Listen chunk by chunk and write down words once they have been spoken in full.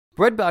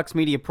Breadbox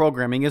Media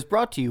Programming is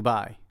brought to you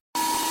by...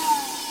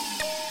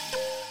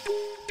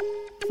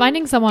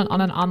 Finding someone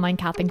on an online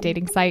Catholic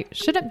dating site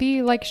shouldn't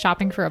be like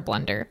shopping for a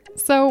blender.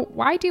 So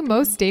why do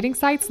most dating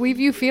sites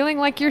leave you feeling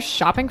like you're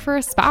shopping for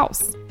a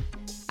spouse?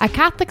 At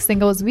Catholic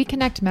Singles, we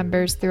connect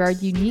members through our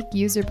unique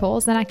user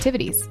polls and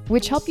activities,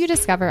 which help you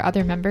discover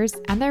other members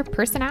and their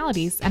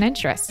personalities and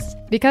interests.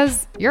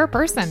 Because you're a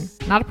person,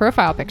 not a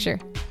profile picture.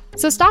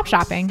 So stop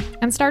shopping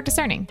and start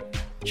discerning.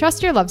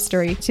 Trust your love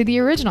story to the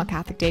original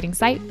Catholic dating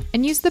site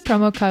and use the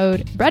promo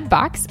code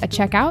BREADBOX at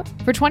checkout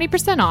for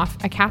 20% off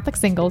at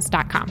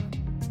CatholicSingles.com.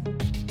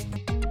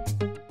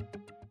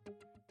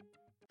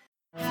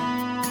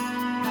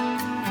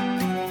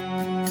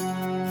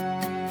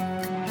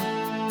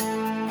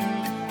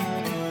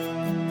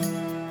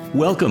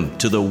 Welcome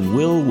to the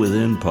Will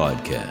Within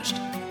podcast.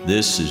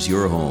 This is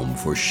your home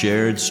for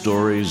shared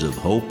stories of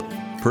hope,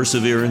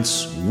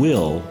 perseverance,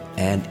 will,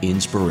 and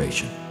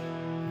inspiration.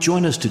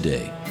 Join us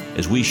today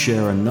as we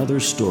share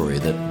another story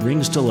that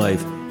brings to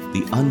life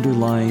the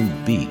underlying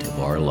beat of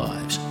our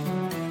lives.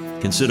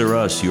 Consider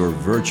us your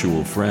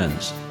virtual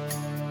friends.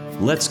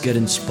 Let's get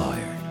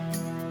inspired.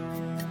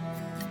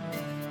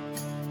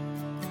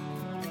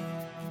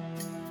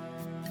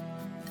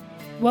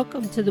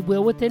 Welcome to the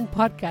Will Within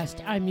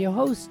podcast. I'm your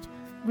host,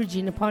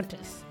 Regina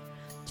Pontes.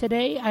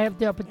 Today, I have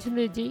the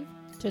opportunity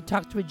to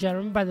talk to a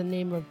gentleman by the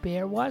name of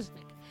Bear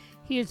Woznick.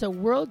 He is a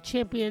world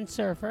champion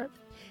surfer.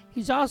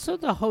 He's also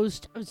the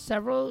host of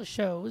several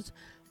shows,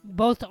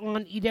 both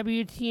on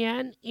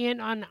EWTN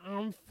and on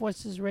Armed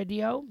Forces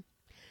Radio.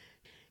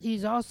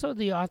 He's also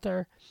the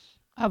author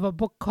of a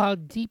book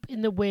called Deep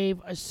in the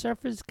Wave, A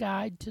Surfer's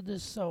Guide to the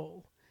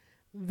Soul.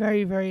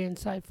 Very, very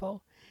insightful.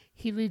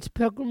 He leads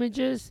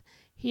pilgrimages.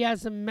 He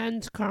has a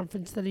men's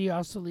conference that he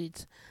also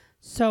leads.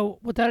 So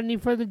without any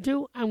further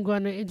ado, I'm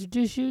going to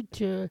introduce you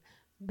to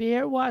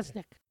Bear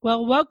Woznick.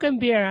 Well, welcome,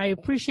 Bear. I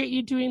appreciate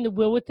you doing the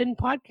Will Within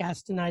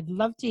podcast, and I'd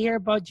love to hear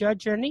about your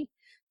journey,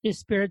 your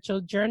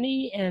spiritual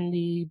journey, and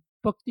the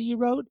book that you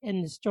wrote,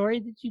 and the story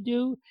that you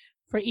do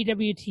for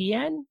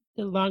EWTN,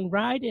 The Long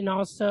Ride, and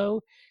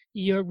also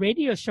your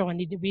radio show on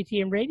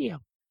EWTN Radio.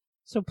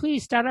 So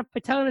please start off by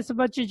telling us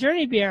about your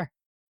journey, Bear.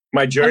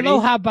 My journey?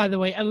 Aloha, by the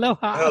way.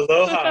 Aloha.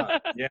 Aloha.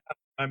 Yeah,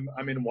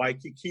 I'm in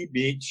Waikiki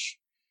Beach.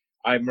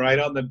 I'm right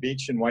on the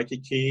beach in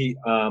Waikiki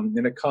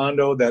in a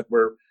condo that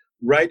we're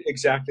right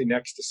exactly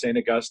next to St.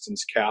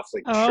 Augustine's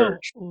Catholic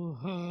Church.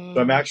 So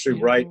I'm actually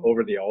right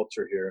over the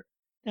altar here.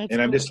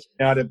 I'm just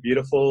at a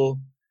beautiful,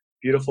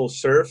 beautiful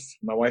surf.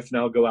 My wife and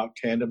I will go out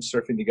tandem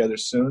surfing together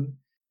soon.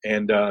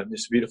 And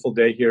this beautiful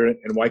day here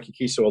in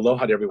Waikiki. So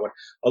aloha to everyone.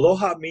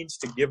 Aloha means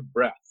to give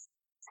breath.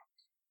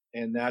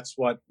 And that's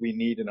what we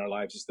need in our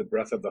lives, is the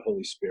breath of the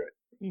Holy Spirit.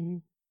 Mm-hmm.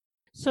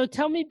 So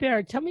tell me,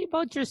 Bear, tell me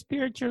about your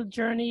spiritual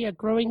journey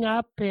growing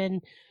up,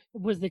 and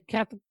was the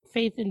Catholic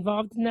faith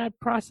involved in that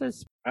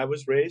process? I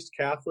was raised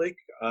Catholic.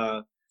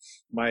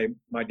 My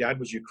dad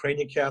was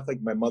Ukrainian Catholic.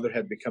 My mother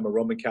had become a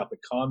Roman Catholic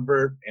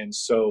convert. And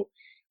so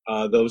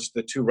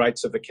the two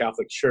rites of the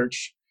Catholic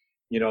Church,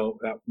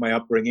 my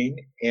upbringing.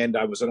 And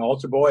I was an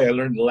altar boy. I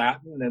learned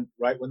Latin, and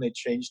right when they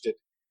changed it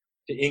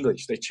to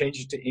English. They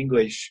changed it to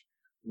English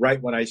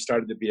right when I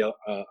started to be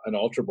an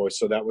altar boy.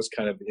 So that was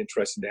kind of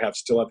interesting to have.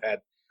 Still, I've had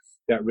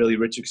that really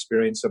rich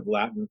experience of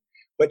Latin.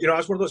 But, I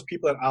was one of those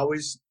people that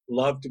always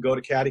loved to go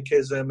to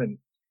catechism and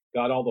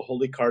got all the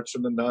holy cards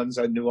from the nuns.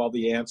 I knew all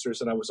the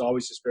answers, and I was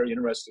always just very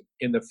interested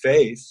in the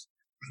faith.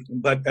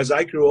 But as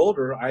I grew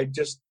older, I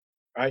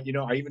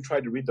even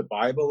tried to read the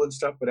Bible and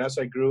stuff. But as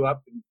I grew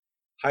up in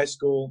high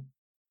school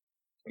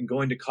and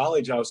going to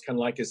college, I was kind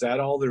of like, is that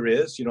all there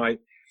is?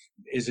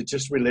 Is it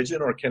just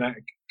religion, or can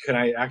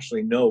I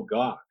actually know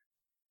God?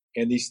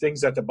 And these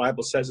things that the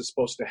Bible says is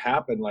supposed to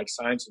happen, like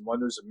signs and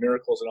wonders and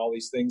miracles and all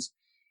these things,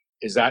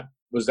 is that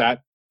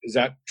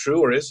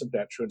true, or isn't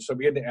that true? And so I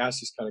began to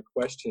ask these kind of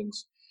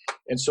questions.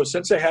 And so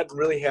since I hadn't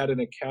really had an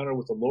encounter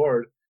with the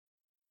Lord,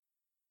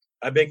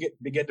 I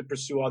began to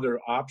pursue other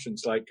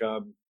options. Like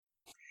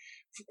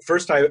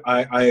first,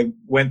 I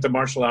went the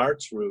martial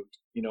arts route.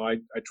 I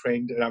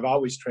trained, and I've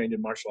always trained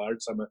in martial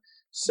arts. I'm a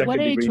second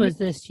degree. What age was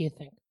this, do you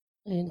think?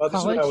 In college? This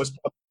is when I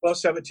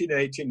was 17,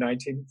 18,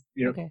 19,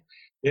 okay.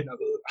 In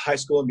high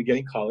school and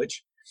beginning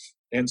college.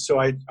 And so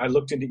I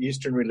looked into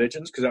Eastern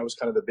religions, because that was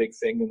kind of the big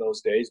thing in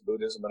those days,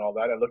 Buddhism and all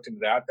that. I looked into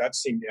that. That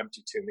seemed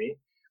empty to me.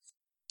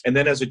 And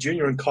then as a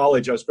junior in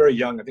college, I was very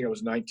young. I think I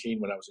was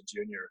 19 when I was a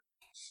junior.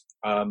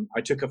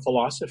 I took a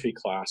philosophy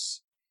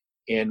class,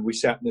 and we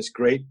sat in this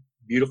great,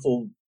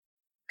 beautiful,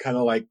 kind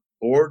of like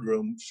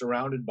boardroom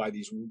surrounded by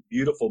these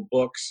beautiful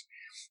books.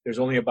 There's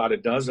only about a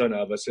dozen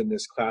of us in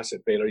this class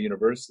at Baylor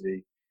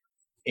University.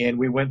 And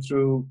we went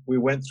through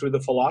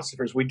the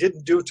philosophers. We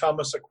didn't do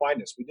Thomas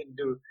Aquinas. We didn't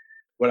do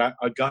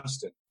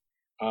Augustine.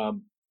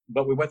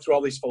 But we went through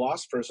all these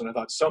philosophers, and I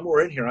thought,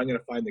 somewhere in here, I'm going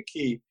to find the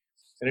key.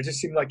 And it just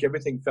seemed like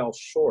everything fell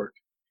short.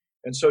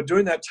 And so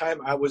during that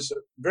time, I was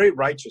very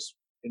righteous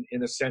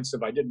in a sense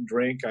of I didn't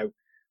drink. I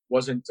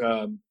wasn't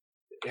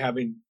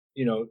having,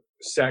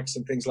 sex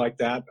and things like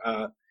that.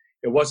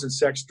 It wasn't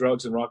sex,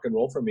 drugs, and rock and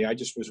roll for me. I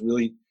just was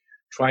really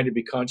trying to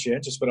be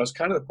conscientious, but I was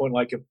kind of the point,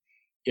 like,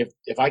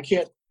 if I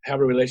can't have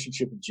a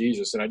relationship with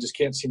Jesus and I just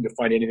can't seem to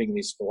find anything in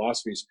these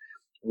philosophies,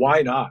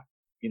 why not,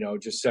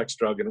 just sex,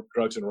 drugs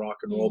and rock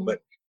and roll. Mm-hmm. But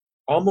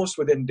almost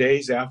within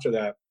days after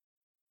that,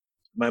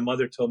 my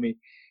mother told me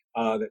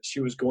that she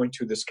was going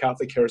to this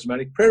Catholic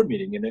charismatic prayer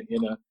meeting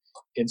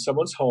in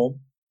someone's home,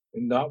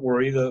 and not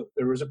worry,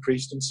 there was a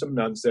priest and some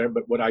nuns there,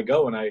 but would I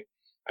go? And I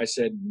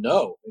said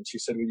no. And she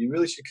said, well, you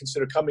really should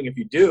consider coming. If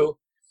you do,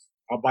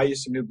 I'll buy you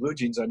some new blue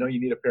jeans. I know you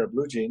need a pair of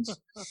blue jeans.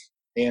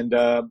 And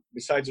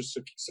besides, there's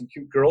some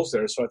cute girls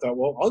there. So I thought,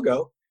 well, I'll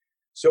go.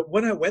 So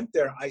when I went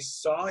there, I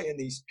saw in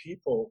these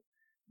people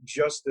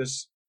just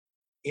this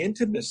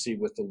intimacy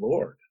with the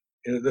Lord.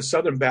 The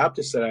Southern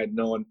Baptists that I'd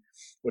known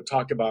would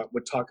talk about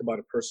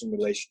a personal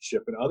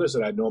relationship, and others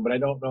that I'd known, but I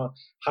don't know,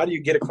 how do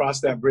you get across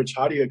that bridge?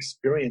 How do you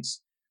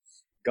experience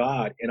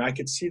God? And I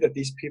could see that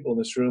these people in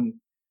this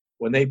room,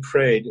 when they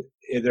prayed,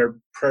 their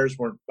prayers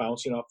weren't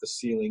bouncing off the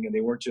ceiling, and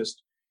they weren't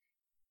just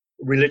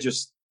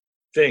religious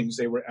things.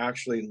 They were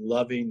actually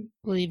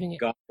believing it.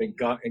 God,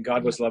 and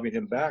God was loving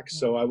him back.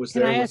 So I was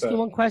Can there. I ask you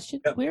one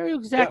question? Yeah. Where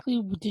exactly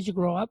did you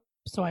grow up?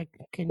 So I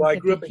can. Well, I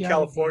grew up in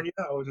California.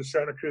 I was a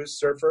Santa Cruz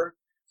surfer.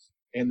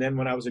 And then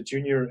when I was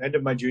end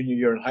of my junior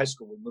year in high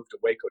school, we moved to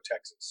Waco,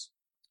 Texas.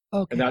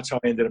 Okay. And that's how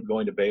I ended up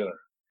going to Baylor.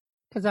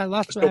 Because I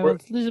was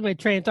losing my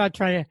train of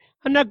thought I'm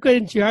not good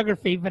in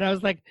geography, but I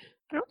was like,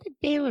 I don't think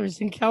Baylor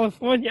is in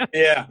California.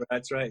 Yeah,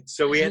 that's right.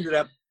 So we ended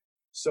up,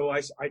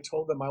 I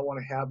told them, I want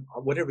to have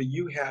whatever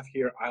you have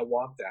here, I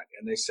want that.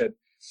 And they said,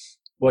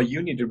 well,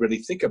 you need to really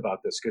think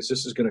about this, because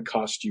this is going to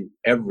cost you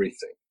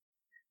everything.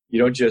 You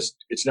don't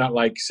it's not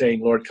like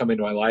saying, Lord, come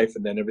into my life,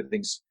 and then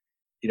everything's,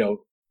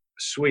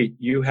 sweet.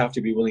 You have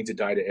to be willing to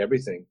die to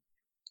everything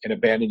and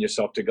abandon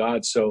yourself to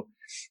God. So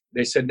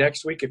they said,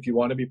 next week, if you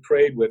want to be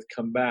prayed with,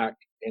 come back.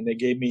 And they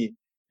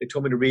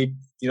told me to read,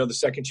 the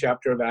second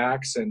chapter of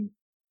Acts and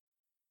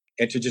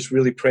to just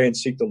really pray and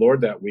seek the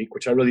Lord that week,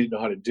 which I really didn't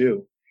know how to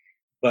do.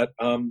 But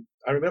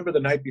I remember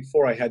the night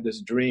before, I had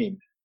this dream.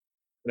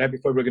 The night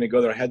before we were going to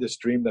go there, I had this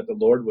dream that the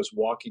Lord was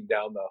walking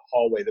down the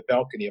hallway, the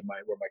balcony of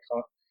where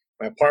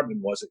my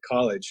apartment was at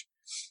college.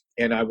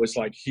 And I was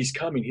like, he's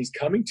coming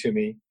to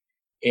me.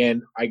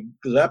 And I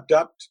leapt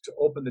up to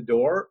open the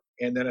door.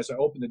 And then as I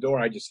opened the door,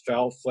 I just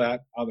fell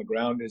flat on the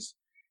ground,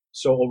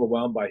 so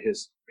overwhelmed by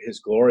his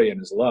glory and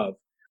his love.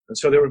 And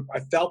so I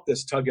felt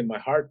this tug in my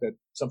heart that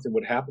something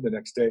would happen the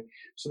next day.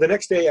 So the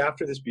next day,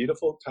 after this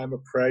beautiful time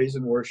of praise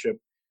and worship,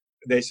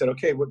 they said,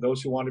 okay,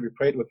 those who want to be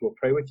prayed with, will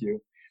pray with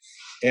you.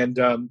 And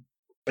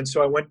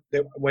so I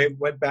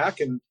went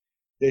back, and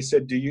they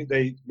said,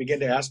 they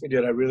began to ask me,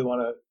 did I really want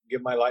to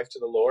give my life to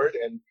the Lord?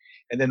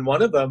 And then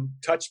one of them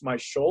touched my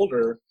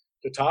shoulder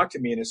to talk to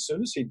me. And as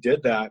soon as he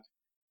did that,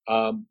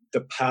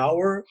 the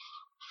power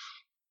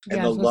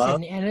and the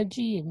love, the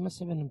energy, it must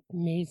have been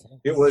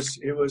amazing. It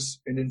was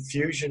an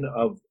infusion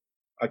of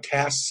a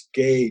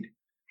cascade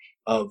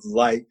of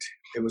light.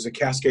 It was a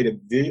cascade of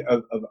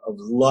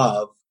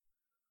love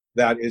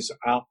that is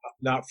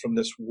not from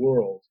this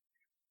world.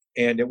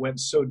 And it went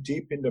so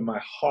deep into my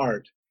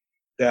heart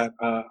that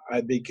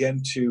I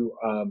began to,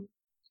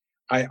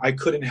 I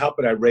couldn't help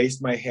it. I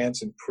raised my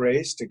hands in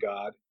praise to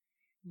God.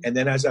 And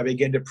then as I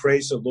began to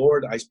praise the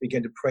Lord, I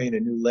began to pray in a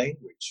new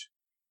language.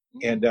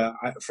 And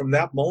from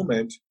that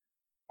moment,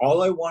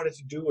 all I wanted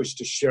to do was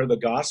to share the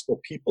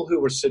gospel. People who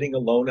were sitting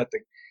alone at the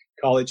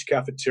college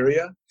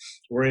cafeteria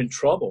were in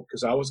trouble,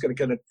 because I was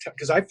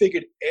because I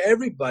figured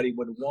everybody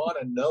would want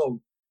to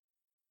know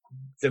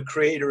the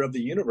creator of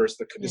the universe,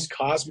 this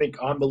cosmic,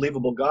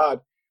 unbelievable God,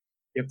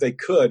 if they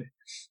could.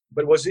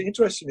 But what's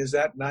interesting is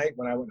that night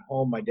when I went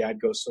home, my dad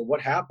goes, so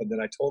what happened?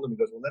 And I told him, he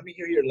goes, well, let me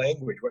hear your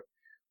language,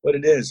 what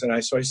it is. And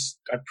I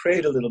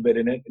prayed a little bit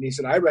in it. And he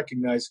said, I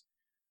recognize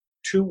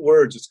two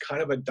words. It's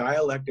kind of a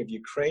dialect of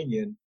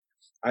Ukrainian.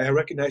 I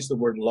recognize the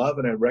word love,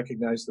 and I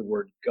recognize the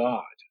word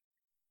God.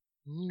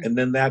 And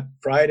then that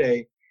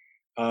Friday,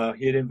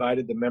 he had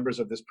invited the members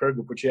of this prayer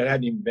group, which he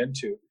hadn't even been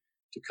to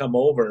come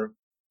over.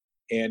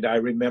 And I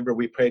remember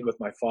we prayed with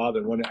my father.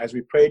 And as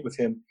we prayed with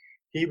him,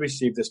 he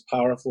received this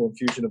powerful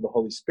infusion of the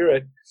Holy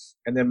Spirit.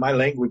 And then my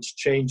language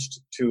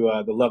changed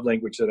to the love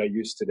language that I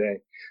use today.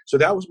 So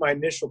that was my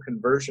initial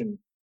conversion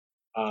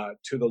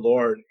to the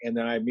Lord. And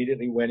then I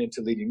immediately went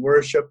into leading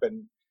worship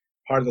and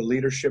part of the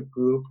leadership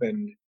group.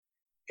 And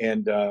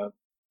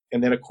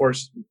then, of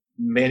course,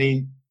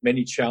 many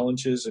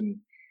challenges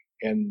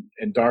and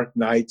dark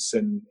nights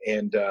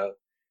and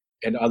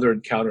other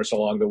encounters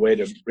along the way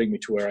to bring me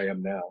to where I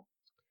am now.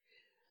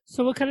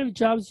 So what kind of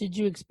jobs did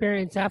you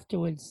experience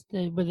afterwards?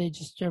 Were they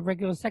just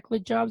regular secular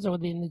jobs, or were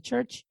they in the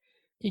church?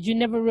 Did you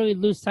never really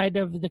lose sight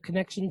of the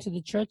connection to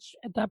the church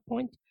at that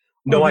point?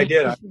 No, I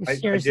did. I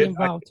seriously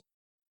involved?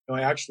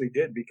 I actually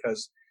did,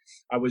 because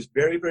I was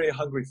very, very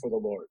hungry for the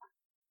Lord.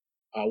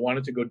 I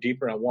wanted to go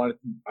deeper. I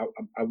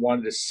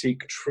wanted to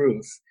seek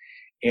truth.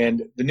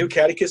 And the new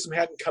catechism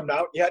hadn't come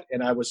out yet,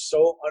 and I was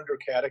so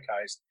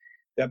under-catechized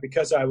that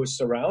because I was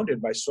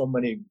surrounded by so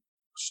many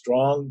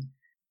strong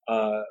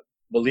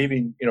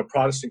believing,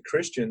 Protestant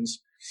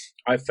Christians,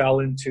 I fell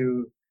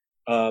into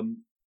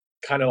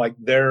kind of like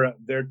their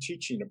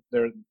teaching,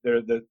 their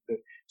the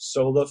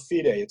sola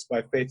fide. It's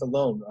by faith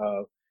alone.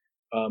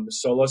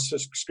 Sola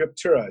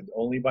scriptura,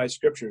 only by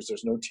scriptures.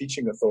 There's no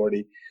teaching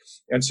authority.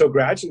 And so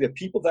gradually the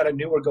people that I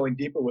knew were going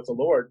deeper with the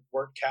Lord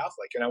weren't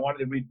Catholic. And I wanted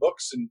to read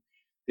books, and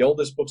the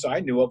oldest books I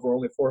knew of were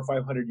only 400 or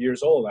 500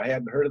 years old. I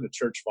hadn't heard of the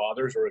church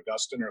fathers or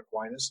Augustine or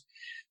Aquinas.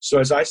 So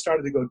as I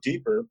started to go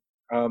deeper,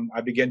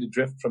 I began to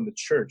drift from the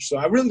church. So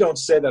I really don't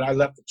say that I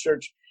left the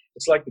church.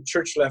 It's like the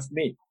church left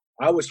me.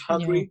 I was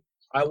hungry.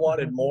 I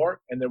wanted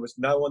more, and there was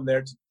no one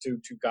there to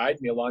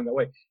guide me along that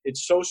way.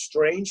 It's so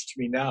strange to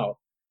me now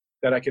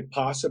that I could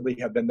possibly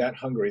have been that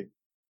hungry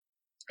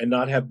and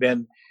not have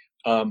been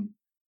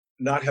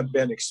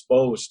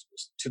exposed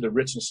to the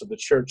richness of the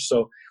church.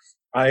 So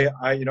I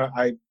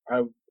led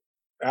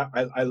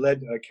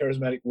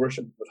charismatic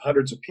worship with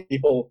hundreds of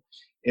people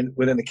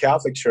within the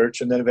Catholic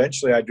Church, and then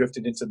eventually I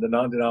drifted into the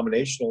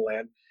non-denominational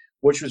land,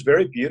 which was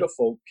very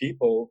beautiful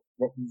people,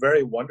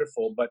 very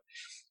wonderful. But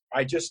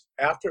I just,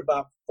 after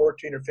about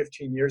 14 or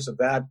 15 years of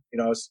that,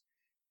 I was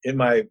in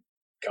my,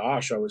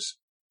 I was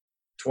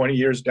 20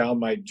 years down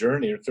my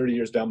journey or 30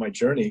 years down my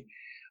journey.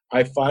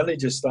 I finally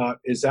just thought,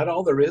 is that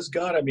all there is,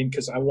 God? I mean,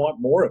 because I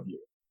want more of you.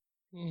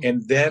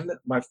 And then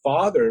my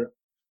father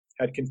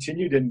had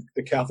continued in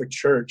the Catholic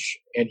Church,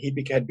 and he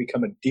had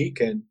become a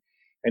deacon,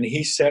 and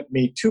he sent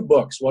me 2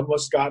 books. One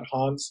was Scott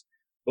Hahn's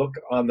book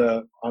on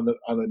the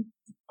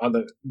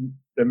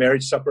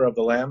marriage supper of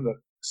the Lamb, the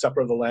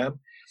Supper of the Lamb,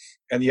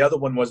 and the other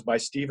one was by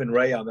Stephen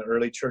Ray on the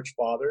early church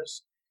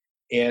fathers.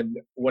 And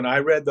when I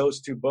read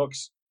those 2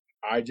 books,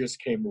 I just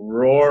came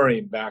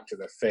roaring back to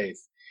the faith.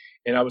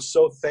 And I was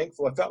so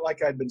thankful. I felt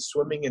like I'd been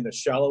swimming in the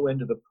shallow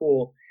end of the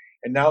pool.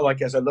 And now,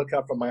 like, as I look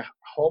out from my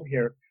home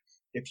here,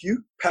 if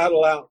you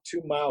paddle out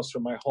 2 miles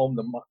from my home,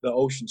 the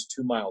ocean's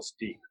 2 miles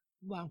deep.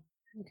 Wow.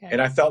 Okay.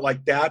 And I felt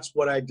like that's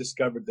what I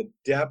discovered, the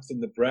depth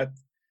and the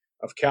breadth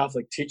of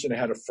Catholic teaching. I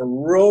had a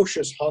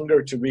ferocious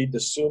hunger to read the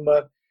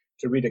Summa,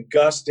 to read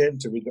Augustine,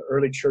 to read the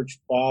early church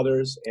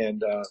fathers.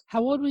 And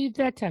how old were you at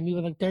that time? You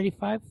were like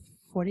 35,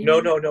 40?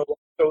 No.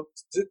 So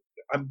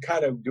I'm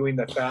kind of doing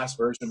the fast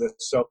version of this.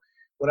 So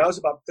when I was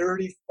about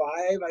 35,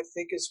 I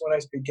think is when I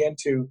began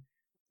to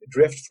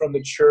drift from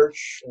the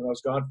church, and I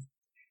was gone.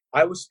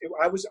 I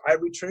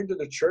returned to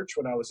the church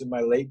when I was in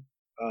my late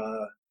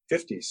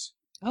 50s.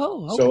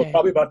 Oh, okay. So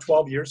probably about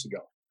 12 years ago.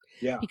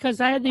 Yeah.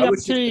 Because I had the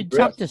opportunity to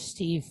talk to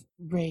Steve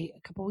Ray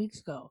a couple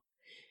weeks ago,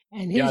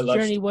 and his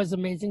journey was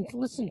amazing to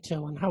listen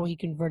to, and how he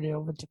converted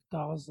over to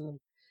Catholicism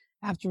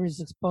after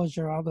his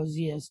exposure all those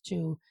years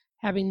to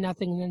having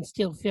nothing and then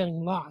still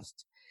feeling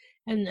lost.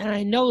 And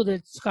I know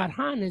that Scott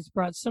Hahn has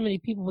brought so many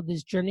people with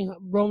his journey,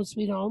 Rome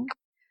Sweet Home.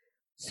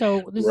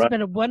 So this has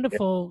been a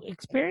wonderful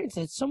experience.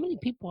 It's so many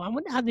people. I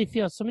wonder how they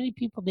feel. So many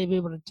people they've been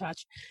able to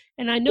touch.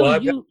 And I know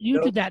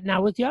you do that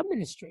now with your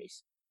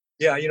ministries.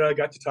 Yeah, I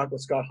got to talk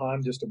with Scott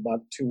Hahn just about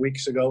 2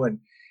 weeks ago. And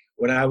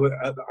when I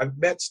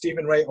met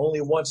Stephen Ray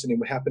only once, and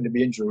he happened to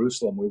be in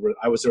Jerusalem.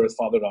 I was there with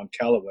Father Don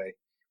Calloway.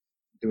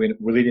 We're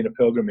leading a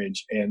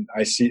pilgrimage, and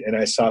I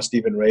saw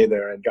Stephen Ray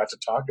there and got to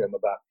talk to him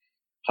about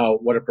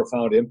what a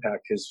profound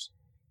impact his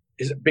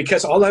is,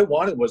 because all I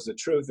wanted was the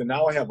truth, and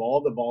now I have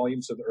all the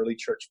volumes of the early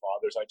church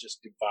fathers. I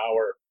just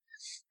devour.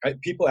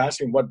 People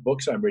ask me what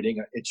books I'm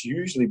reading. It's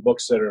usually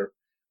books that are,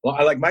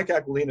 I like Mike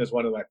Aquilina is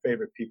one of my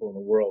favorite people in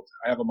the world.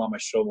 I have him on my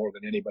show more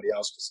than anybody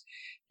else because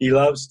he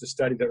loves to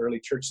study the early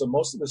church. So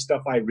most of the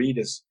stuff I read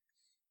is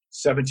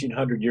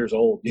 1,700 years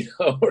old,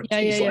 or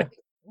yeah.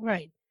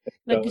 Right.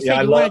 Like you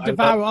said, you want to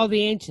devour all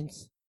the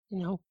ancients,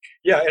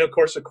 Yeah, and of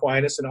course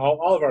Aquinas and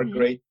all of our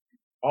great,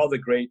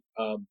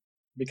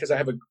 because I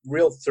have a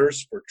real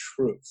thirst for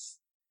truth.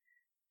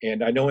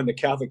 And I know in the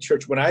Catholic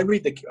Church, when I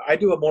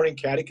do a morning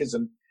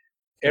catechism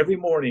every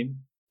morning,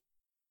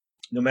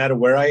 no matter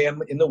where I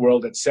am in the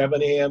world, at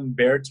 7 a.m.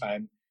 Bear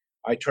time,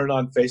 I turn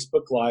on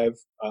Facebook Live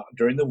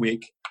during the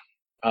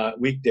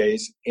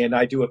weekdays, and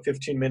I do a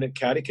 15-minute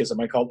catechism.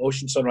 I call it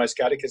Ocean Sunrise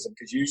Catechism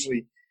because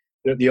usually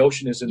the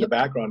ocean is in the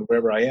background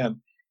wherever I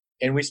am.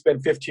 And we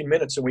spend 15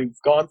 minutes, and we've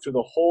gone through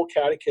the whole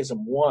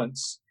catechism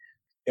once,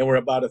 and we're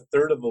about a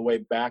third of the way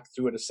back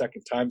through it a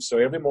second time. So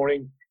every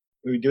morning,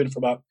 we do it for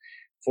about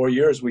 4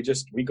 years. We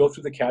go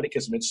through the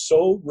catechism. It's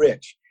so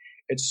rich.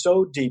 It's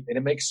so deep, and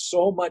it makes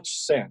so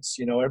much sense.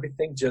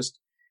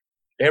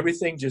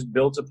 Everything just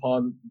builds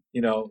upon,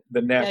 the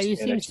next. Yeah, you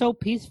seem so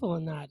peaceful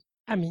in that.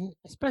 I mean,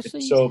 especially.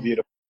 It's so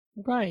beautiful.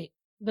 Right.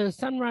 The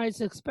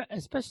sunrise,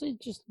 especially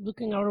just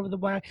looking out over the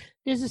water.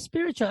 There's a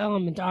spiritual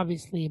element,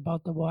 obviously,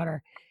 about the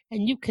water.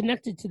 And you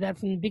connected to that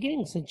from the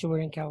beginning since you were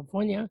in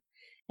California.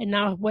 And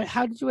now,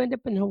 how did you end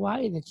up in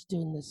Hawaii that you're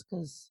doing this?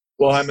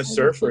 Well, I'm a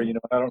surfer. I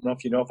don't know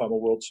if you know if I'm a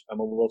world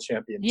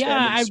champion.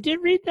 Yeah, I did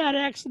read that,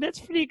 actually. That's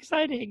pretty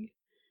exciting.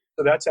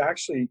 So that's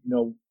actually,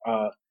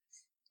 I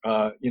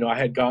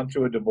had gone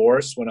through a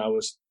divorce when I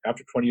was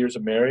after 20 years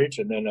of marriage,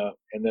 and then I,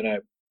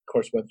 of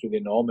course, went through the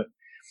annulment.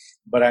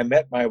 But I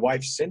met my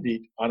wife,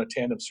 Cindy, on a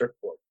tandem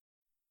surfboard.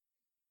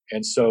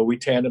 And so we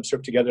tandem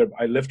surf together.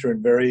 I lift her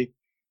in very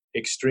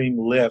extreme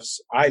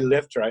lifts. I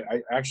lift her.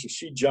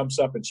 She jumps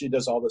up and she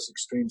does all this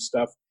extreme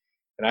stuff.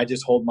 and I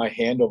just hold my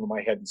hand over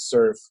my head and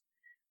surf.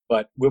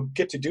 But we'll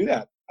get to do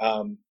that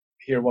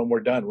here when we're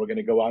done. We're going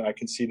to go out. I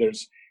can see there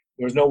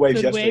was no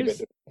waves Good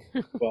yesterday.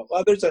 waves?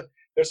 Well,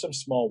 there's some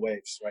small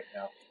waves right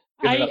now.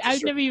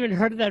 I've never even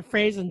heard of that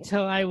phrase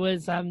until I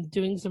was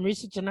doing some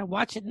research, and I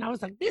watched it, and I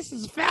was like, "This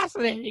is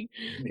fascinating.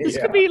 This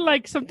could be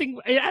like something."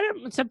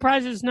 I'm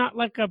surprised it's not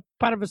like a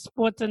part of a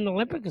sport in the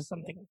Olympic or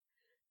something.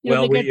 You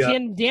know, they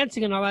got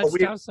dancing and all that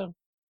stuff. So,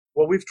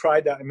 well, we've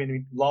tried that. I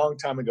mean, a long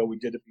time ago we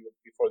did it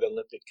before the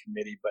Olympic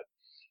Committee, but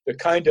they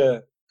kind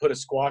of put a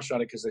squash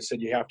on it because they said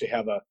you have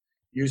to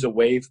use a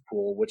wave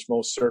pool, which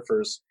most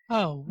surfers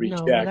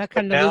reject. No, that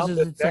kind of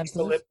loses its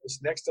emphasis.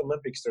 Next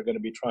Olympics, they're going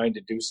to be trying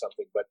to do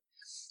something, but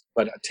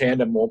a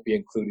tandem won't be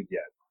included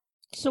yet.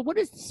 So what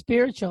is the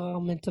spiritual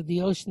element of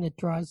the ocean that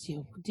draws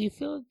you? Do you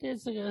feel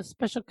there's a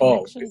special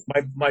connection?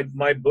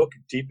 My book,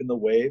 Deep in the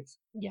Wave.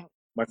 Yeah.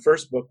 My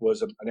first book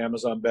was an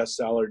Amazon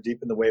bestseller, Deep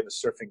in the Wave, A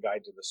Surfing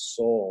Guide to the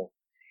Soul.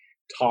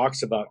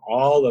 Talks about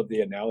all of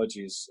the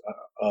analogies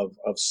of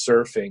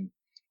surfing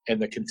and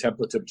the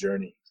contemplative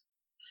journey.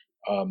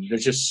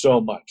 There's just so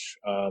much.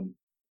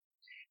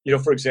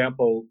 For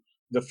example,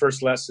 the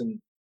first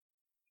lesson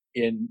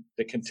in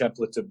the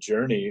contemplative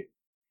journey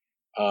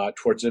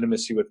towards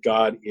intimacy with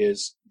God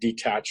is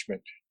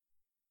detachment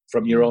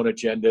from your own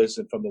agendas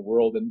and from the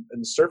world.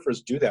 And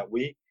surfers do that.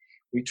 We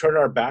turn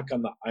our back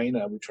on the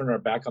aina, we turn our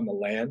back on the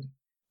land,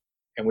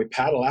 and we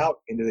paddle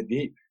out into the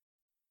deep.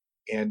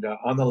 And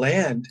on the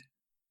land,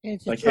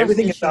 like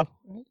everything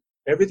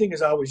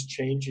is always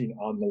changing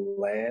on the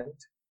land,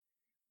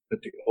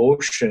 but the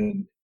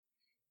ocean,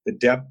 the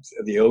depth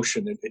of the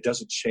ocean, it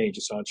doesn't change.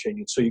 It's not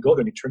changing. So you go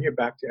there and you turn your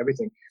back to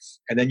everything,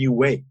 and then you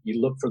wait.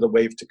 You look for the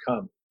wave to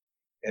come.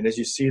 And as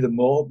you see the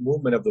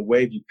movement of the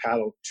wave, you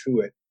paddle to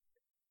it.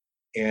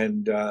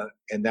 And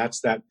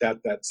that's that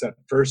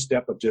first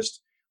step of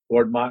just,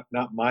 Lord, not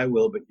my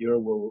will, but your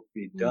will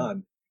be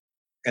done.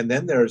 And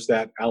then there's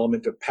that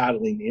element of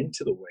paddling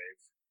into the wave,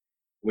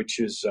 which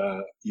is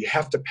you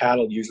have to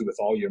paddle usually with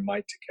all your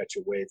might to catch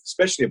a wave,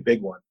 especially a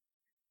big one.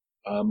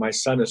 My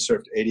son has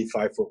surfed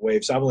 85-foot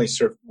waves. I've only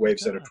surfed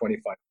waves that are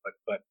 25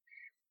 foot,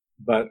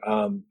 but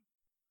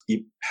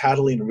you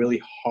paddling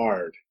really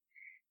hard.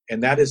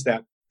 And that is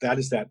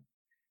that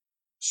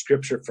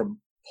scripture from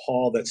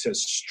Paul that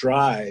says,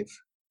 strive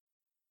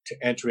to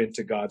enter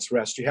into God's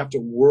rest. You have to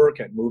work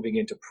at moving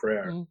into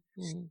prayer.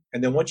 Mm-hmm.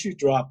 And then once you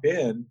drop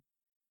in,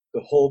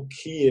 the whole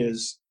key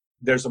is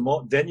there's a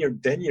moment, then you're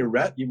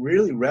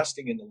really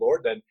resting in the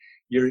Lord. Then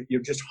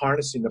you're just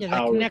harnessing the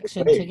power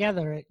connection of the wave.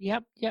 Together.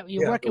 Yep.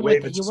 You're working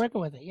with it. You're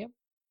working with it. Yep.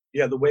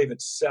 Yeah, the wave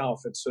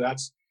itself. And so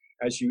that's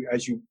as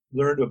you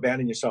learn to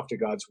abandon yourself to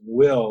God's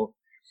will,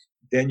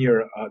 then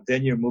you're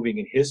moving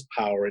in His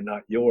power and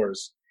not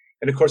yours.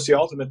 And of course, the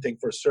ultimate thing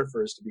for a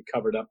surfer is to be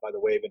covered up by the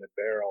wave in a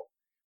barrel,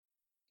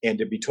 and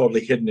to be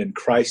totally hidden in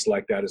Christ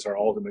like that is our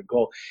ultimate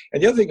goal.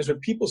 And the other thing is when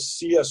people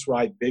see us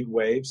ride big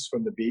waves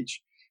from the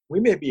beach, we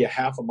may be a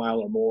half a mile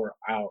or more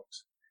out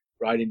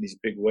riding these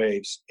big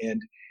waves,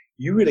 and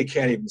you really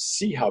can't even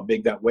see how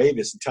big that wave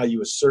is until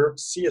you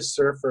see a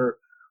surfer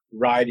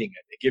riding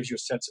it. It gives you a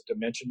sense of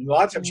dimension. And a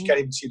lot of times you can't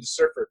even see the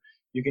surfer.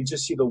 You can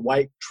just see the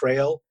white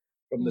trail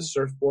from the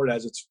surfboard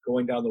as it's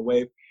going down the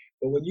wave.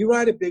 But when you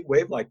ride a big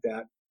wave like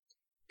that,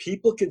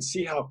 people can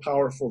see how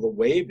powerful the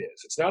wave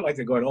is. It's not like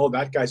they're going, oh,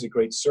 that guy's a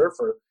great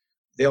surfer.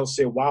 They'll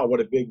say, wow, what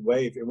a big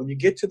wave. And when you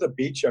get to the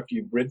beach after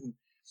you've ridden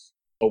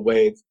a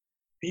wave,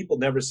 people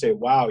never say,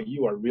 wow,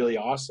 you are really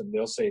awesome.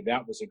 They'll say,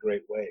 that was a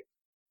great wave.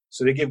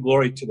 So they give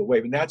glory to the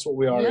wave. And that's what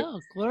we are. Yeah,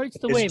 glory to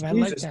the wave. I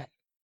like that.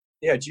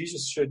 Yeah,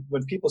 Jesus should,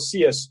 when people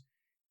see us,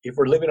 if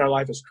we're living our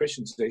life as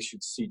Christians, they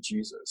should see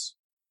Jesus.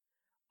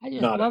 I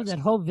just love that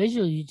whole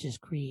visual you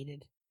just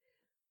created.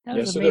 That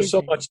was so amazing. There's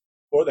so much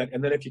for that.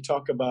 And then if you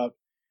talk about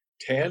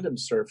tandem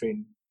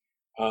surfing,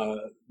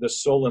 the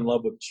soul in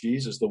love with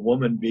Jesus, the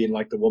woman being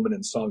like the woman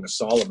in Song of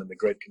Solomon, the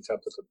great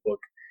contemplative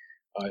book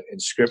in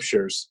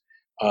scriptures.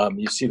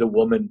 You see the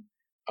woman,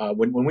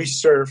 when we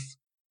surf,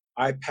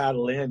 I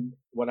paddle in.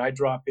 When I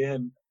drop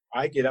in,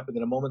 I get up, and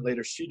then a moment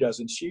later she does,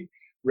 and she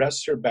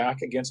rests her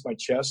back against my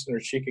chest and her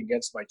cheek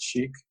against my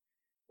cheek,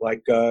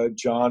 like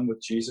John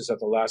with Jesus at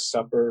the Last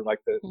Supper, like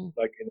in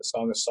the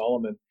Song of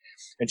Solomon.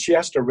 And she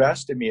has to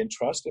rest in me and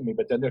trust in me.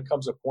 But then there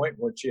comes a point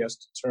where she has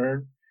to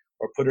turn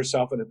or put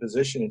herself in a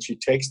position, and she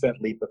takes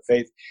that leap of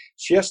faith.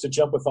 She has to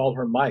jump with all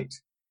her might.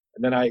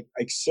 And then I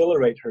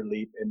accelerate her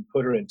leap and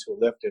put her into a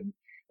lift. And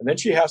then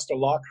she has to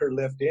lock her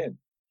lift in.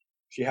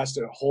 She has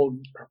to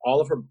hold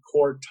all of her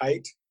core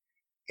tight.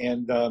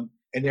 And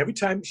every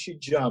time she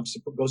jumps,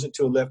 it goes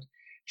into a lift,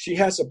 she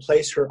has a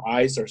place her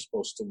eyes are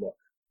supposed to look.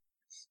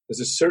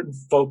 There's a certain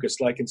focus,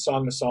 like in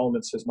Song of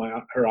Solomon says,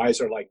 her eyes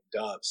are like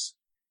doves.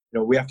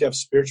 We have to have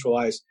spiritual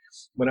eyes.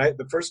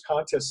 The first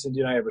contest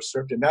Cindy and I ever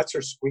surfed, and that's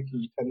her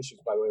squeaky tennis shoes,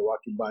 by the way,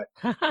 walking by.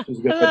 She's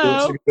going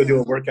to go do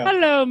a workout.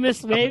 Hello,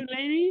 Miss Wave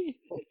Lady.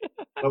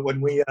 But when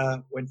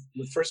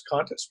the first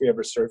contest we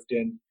ever surfed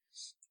in,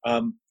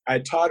 I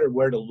taught her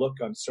where to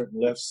look on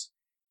certain lifts,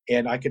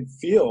 and I could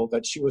feel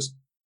that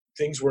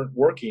things weren't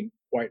working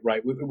quite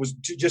right. It was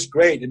just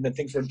great, and then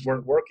things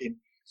weren't working.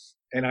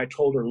 And I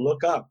told her,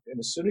 look up. And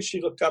as soon as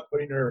she looked up,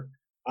 putting her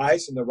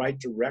eyes in the right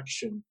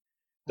direction,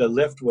 the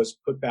lift was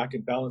put back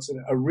in balance.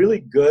 And a really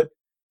good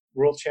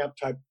world champ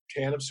type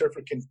tandem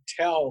surfer can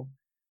tell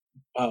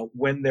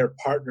when their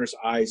partner's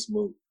eyes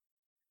move,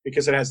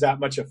 because it has that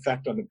much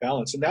effect on the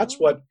balance. And that's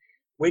what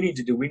we need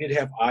to do. We need to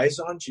have eyes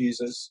on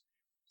Jesus.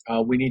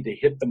 We need to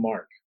hit the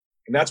mark.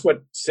 And that's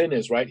what sin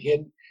is, right?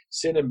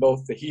 Sin in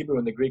both the Hebrew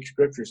and the Greek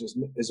scriptures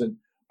is an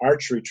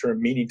archery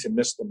term meaning to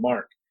miss the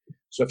mark.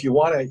 So if you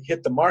want to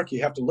hit the mark,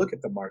 you have to look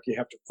at the mark. You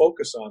have to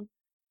focus on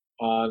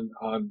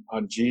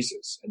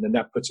Jesus. And then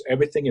that puts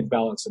everything in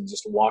balance and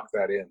just walk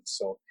that in.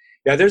 So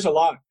yeah, there's a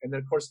lot. And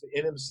then of course the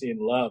intimacy and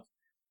love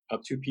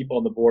of two people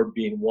on the board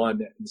being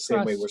one in the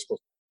same way we're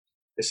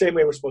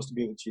supposed to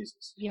be with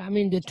Jesus. Yeah, I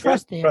mean, the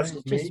trust there is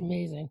just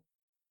amazing.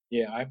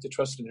 Yeah, I have to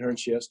trust in her, and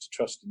she has to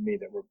trust in me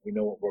that we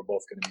know what we're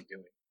both going to be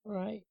doing.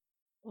 Right.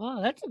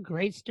 Well, that's a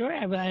great story.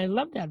 I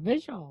love that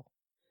visual,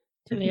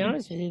 to be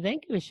honest with you.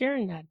 Thank you for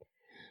sharing that.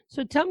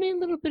 So tell me a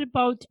little bit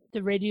about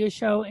the radio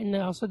show and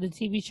also the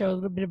TV show, a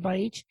little bit about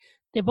each.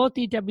 They're both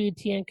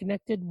EWTN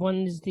connected.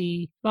 One is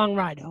the Long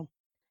Ride Home.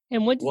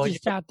 And when did you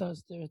start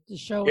those, the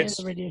show and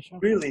the radio show?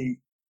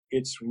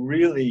 It's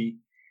really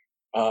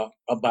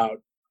about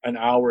an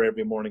hour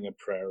every morning in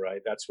prayer,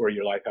 right? That's where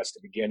your life has to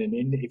begin. And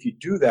if you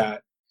do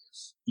that,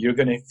 you're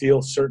going to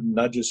feel certain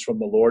nudges from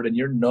the Lord, and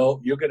you're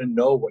going to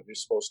know what you're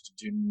supposed to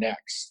do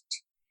next.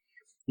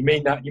 You may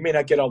not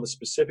get all the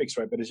specifics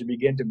right, but as you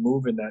begin to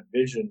move in that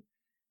vision,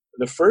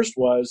 the first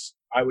was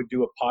I would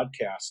do a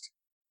podcast,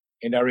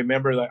 and I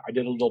remember that I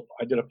did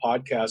a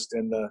podcast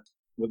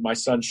with my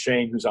son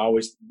Shane, who's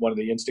always one of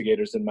the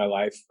instigators in my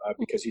life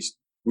because he's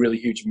a really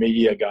huge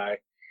media guy,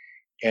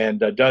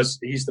 and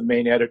he's the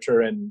main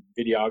editor and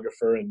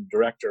videographer and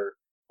director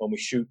when we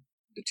shoot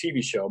the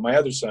TV show. My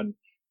other son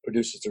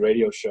produces the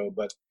radio show,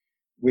 but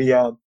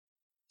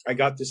I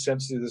got this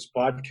sense through this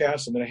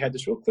podcast, and then I had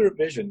this real clear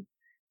vision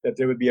that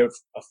there would be a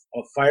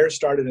fire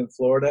started in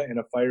Florida and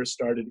a fire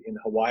started in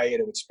Hawaii, and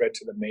it would spread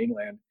to the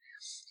mainland.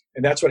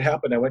 And that's what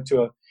happened. I went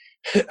to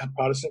a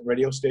Protestant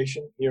radio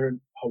station here in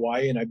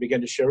Hawaii, and I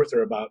began to share with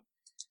her about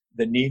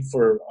the need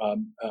for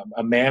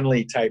a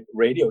manly type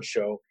radio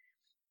show.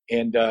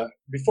 And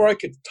before I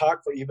could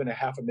talk for even a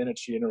half a minute,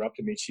 she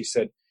interrupted me. She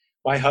said,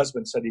 my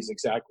husband said these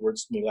exact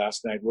words to me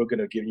last night. We're going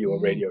to give you a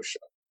radio show.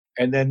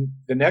 And then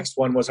the next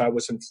one was I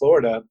was in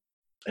Florida,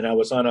 and I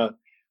was on a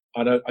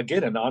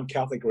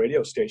non-Catholic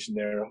radio station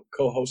there,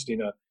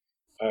 co-hosting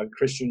a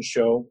Christian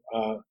show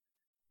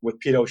with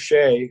Pete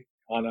O'Shea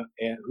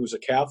who's a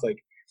Catholic.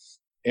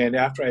 And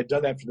after I had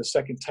done that for the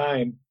second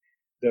time,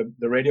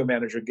 the radio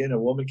manager, again, a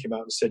woman came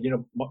out and said,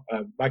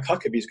 Mike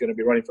Huckabee is going to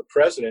be running for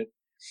president,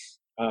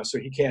 so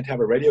he can't have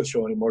a radio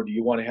show anymore. Do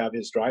you want to have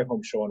his drive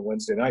home show on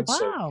Wednesday nights?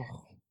 Wow.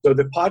 So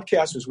the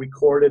podcast was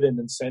recorded and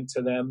then sent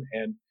to them.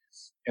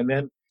 And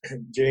then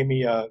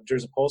Jamie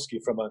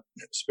Jerzapolsky from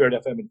Spirit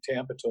FM in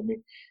Tampa told me,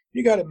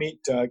 you got to meet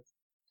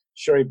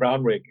Sherry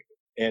Brownrigg.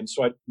 And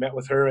so I met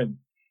with her, and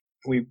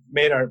we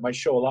made my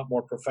show a lot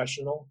more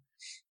professional.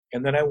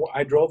 And then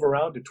I drove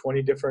around to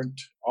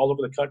all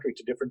over the country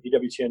to different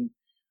EWTN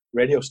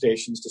radio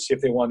stations to see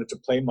if they wanted to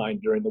play mine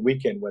during the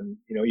weekend when,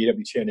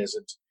 EWTN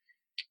isn't,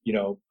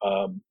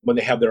 when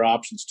they have their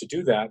options to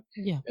do that.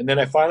 Yeah. And then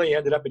I finally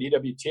ended up at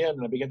EWTN,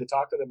 and I began to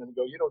talk to them and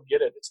go, you don't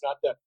get it. It's not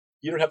that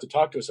you don't have to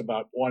talk to us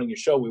about wanting your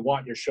show. We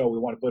want your show. We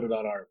want to put it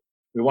on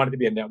we want it to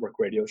be a network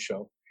radio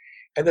show.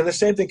 And then the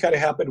same thing kind of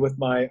happened with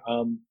my,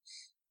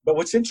 but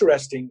what's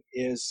interesting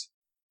is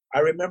I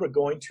remember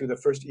going to the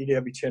first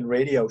EWTN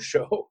radio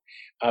show.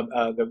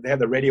 They had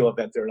the radio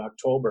event there in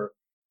October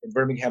in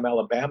Birmingham,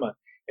 Alabama,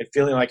 and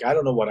feeling like, I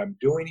don't know what I'm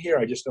doing here.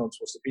 I just know I'm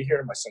supposed to be here.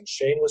 And my son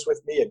Shane was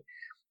with me, and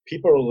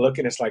people were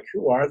looking at us like,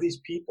 who are these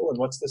people? And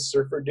what's this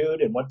surfer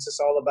dude? And what's this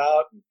all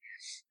about? And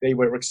they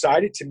were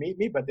excited to meet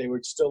me, but they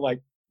were still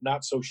like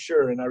not so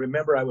sure. And I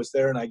remember I was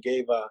there, and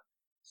we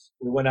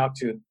went out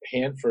to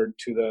Hanford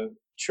to the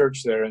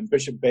church there, and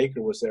Bishop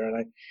Baker was there,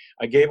 and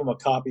I gave him a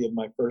copy of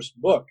my first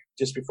book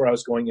just before I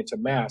was going into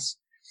Mass,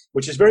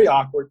 which is very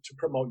awkward to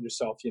promote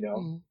yourself,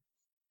 Mm-hmm.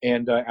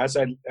 And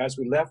as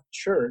we left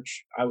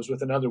church, I was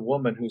with another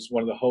woman who's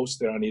one of the hosts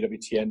there on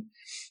EWTN,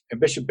 and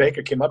Bishop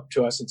Baker came up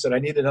to us and said, I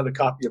need another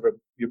copy of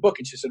your book.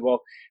 And she said,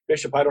 well,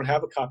 Bishop, I don't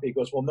have a copy. He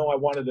goes, well, no, I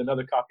wanted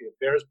another copy of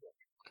Bear's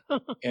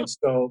book. And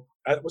so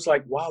it was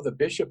like, wow, the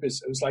bishop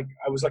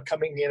I was like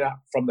coming in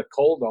from the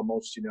cold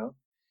almost,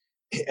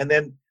 And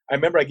then I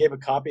remember I gave a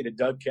copy to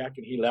Doug Keck,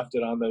 and he left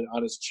it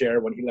on his chair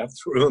when he left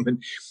the room.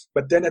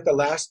 But then at the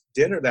last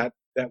dinner that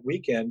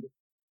weekend,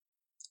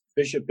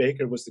 Bishop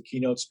Baker was the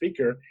keynote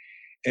speaker.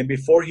 And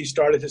before he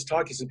started his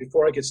talk, he said,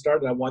 before I get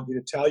started, I want you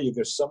to tell you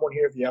there's someone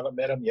here, if you haven't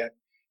met him yet,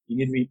 you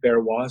need to meet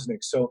Bear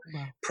Woznick. So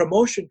wow.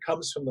 Promotion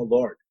comes from the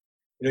Lord.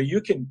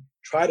 You can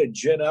try to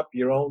gin up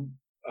your own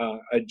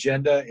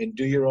agenda and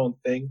do your own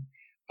thing.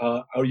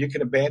 Or you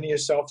can abandon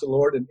yourself to the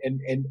Lord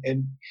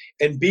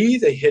and be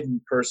the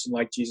hidden person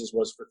like Jesus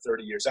was for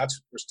 30 years. That's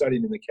what we're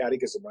studying in the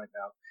Catechism right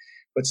now.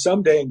 But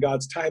someday in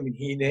God's time,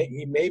 He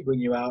may bring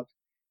you out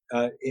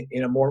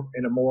in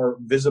a more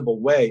visible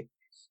way.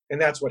 And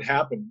that's what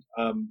happened.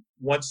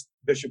 Once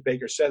Bishop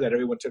Baker said that,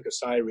 everyone took a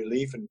sigh of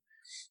relief, and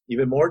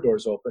even more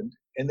doors opened.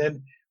 And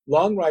then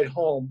Long Ride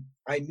Home,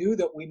 I knew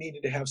that we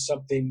needed to have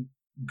something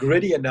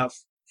gritty enough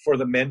for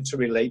the men to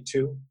relate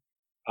to.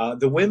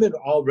 The women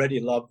already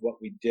loved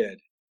what we did,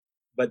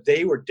 but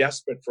they were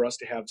desperate for us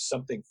to have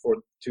something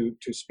to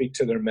speak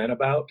to their men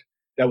about,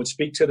 that would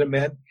speak to the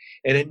men,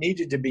 and it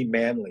needed to be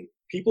manly.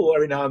 People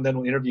every now and then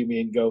will interview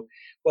me and go,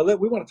 well,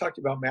 we want to talk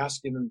to you about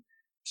masculine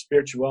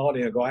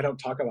spirituality. And I go, I don't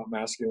talk about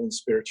masculine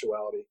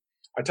spirituality.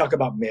 I talk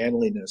about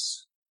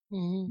manliness,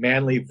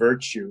 manly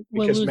virtue.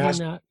 Because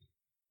the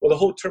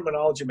whole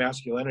terminology of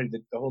masculinity,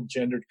 the whole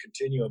gendered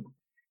continuum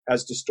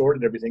has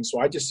distorted everything. So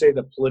I just say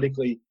the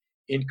politically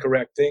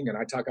incorrect thing, and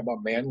I talk about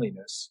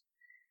manliness.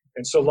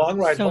 And so Long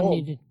Ride Home,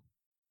 needed.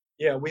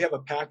 Yeah, we have a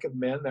pack of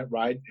men that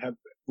ride.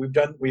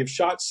 We have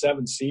shot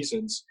 7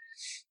 seasons.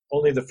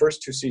 Only the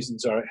first 2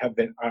 seasons are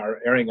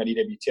airing on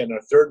EWTN.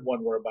 Our third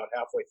one, we're about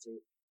halfway through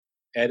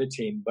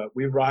editing. But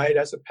we ride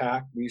as a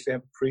pack. We used to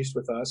have a priest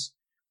with us.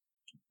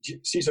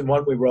 Season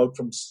 1, we rode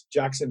from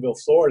Jacksonville,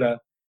 Florida,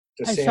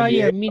 to San Diego. I saw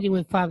your meeting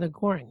with Father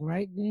Goring,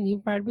 right? Didn't he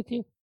ride with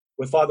you?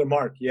 With Father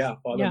Mark, yeah.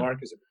 Father Mark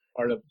is a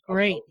part of.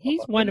 Great,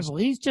 he's wonderful.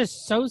 He's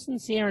just so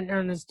sincere and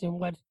earnest in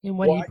what he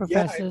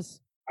professes.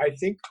 Yeah,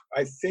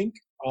 I think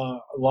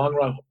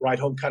Long Ride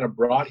Home kind of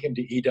brought him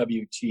to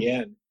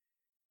EWTN,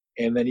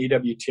 and then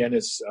EWTN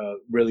has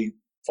really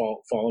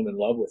fallen in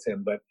love with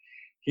him. But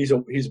he's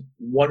a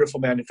wonderful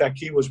man. In fact,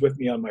 he was with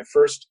me on the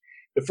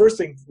first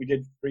thing we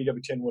did for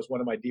EWTN was one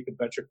of my Deep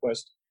Adventure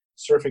Quest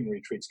surfing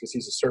retreats, because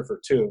he's a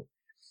surfer too,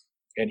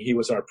 and he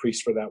was our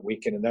priest for that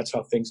weekend, and that's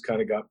how things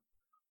kind of got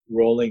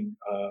rolling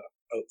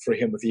for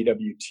him with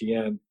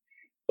EWTN.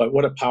 But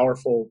what a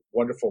powerful,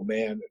 wonderful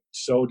man,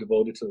 so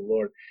devoted to the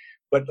Lord.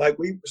 But like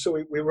we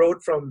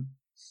rode from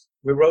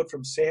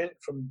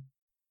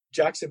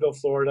Jacksonville,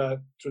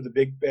 Florida, through the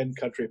Big Bend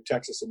country of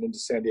Texas and into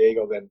San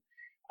Diego. Then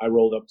I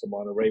rolled up to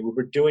Monterey. We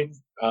were doing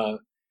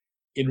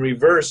in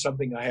reverse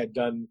something I had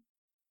done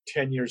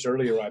 10 years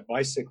earlier. I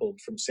bicycled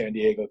from San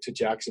Diego to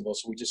Jacksonville,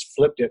 so we just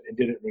flipped it and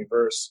did it in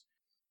reverse.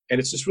 And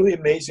it's just really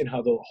amazing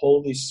how the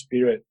Holy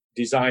Spirit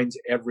designs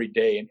every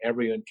day and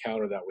every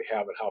encounter that we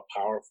have, and how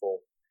powerful,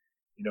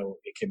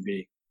 it can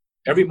be.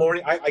 Every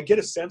morning, I get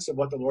a sense of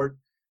what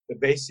the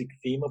basic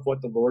theme of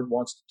what the Lord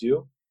wants to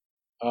do.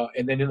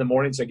 And then in the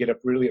mornings, I get up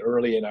really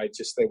early and I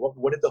just say,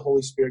 what did the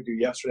Holy Spirit do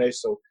yesterday?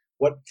 So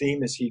what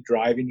theme is he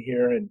driving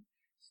here? And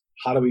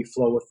how do we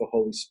flow with the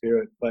Holy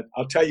Spirit? But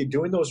I'll tell you,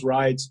 doing those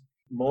rides,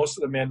 most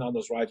of the men on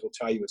those rides will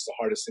tell you it's the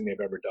hardest thing they've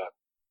ever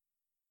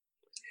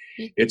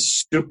done.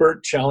 It's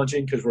super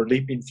challenging because we're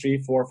leaping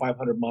 300, 400,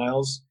 500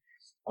 miles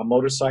on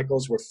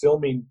motorcycles. We're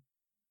filming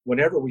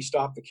whenever we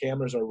stop, the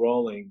cameras are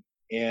rolling.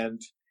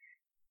 And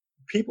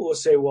people will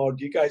say, well,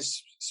 do you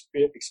guys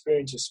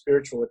experience a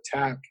spiritual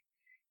attack?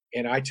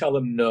 And I tell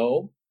them,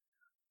 no,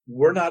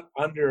 we're not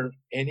under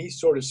any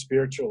sort of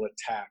spiritual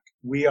attack.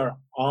 We are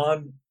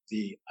on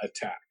the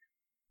attack.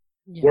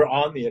 Yeah. We're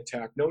on the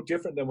attack. No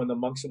different than when the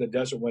monks of the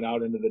desert went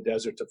out into the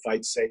desert to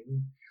fight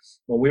Satan.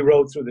 When we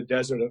rode through the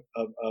desert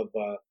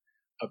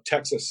of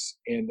Texas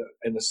and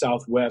in the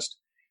Southwest,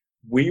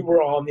 we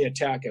were on the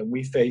attack, and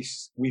we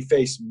face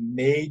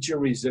major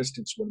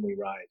resistance when we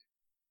ride.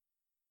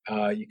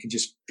 You can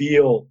just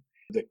feel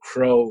the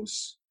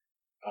crows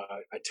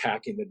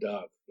attacking the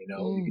dove.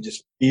 You can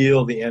just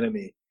feel the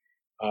enemy.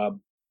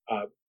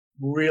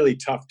 Really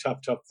tough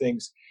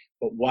things.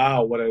 But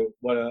wow,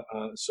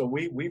 so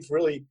we've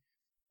really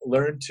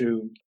learned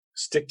to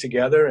stick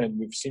together, and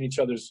we've seen each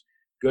other's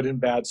good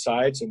and bad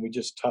sides, and we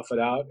just tough it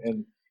out.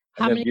 And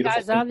how many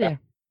guys are there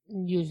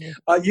usually?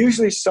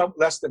 Usually some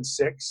less than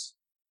 6.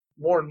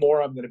 More and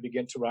more, I'm going to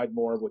begin to ride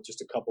more with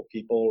just a couple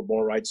people, or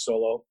more ride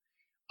solo,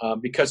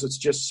 because it's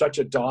just such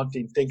a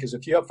daunting thing. Because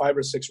if you have 5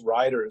 or 6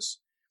 riders,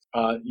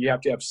 you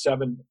have to have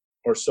 7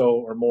 or so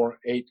or more,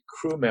 8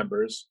 crew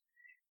members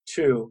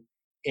too.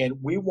 And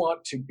we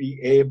want to be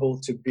able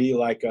to be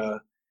like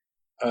a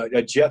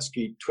jet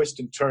ski, twist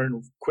and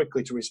turn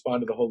quickly to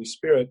respond to the Holy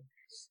Spirit.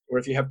 Or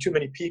if you have too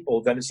many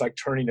people, then it's like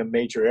turning a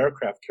major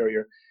aircraft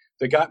carrier.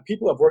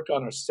 People have worked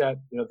on our set,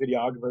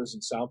 videographers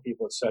and sound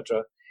people,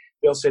 etc.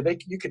 They'll say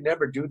you could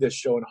never do this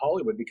show in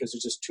Hollywood because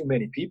there's just too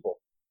many people.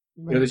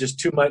 Right. There's just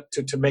too much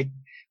to make.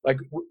 Like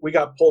we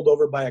got pulled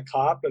over by a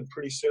cop, and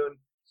pretty soon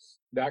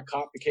that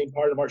cop became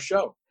part of our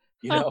show.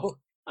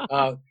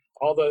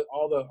 All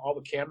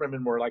the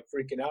cameramen were like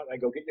freaking out. And I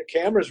go, get your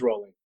cameras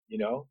rolling,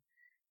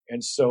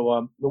 And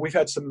so we've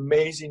had some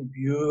amazing,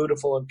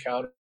 beautiful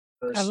encounters.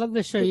 I love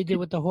the show you did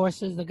with the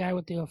horses. The guy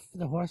with the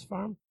horse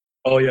farm.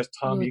 Oh yes,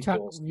 Tom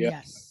Equals.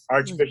 Yes,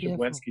 Archbishop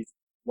Wensky,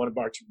 one of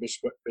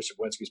Archbishop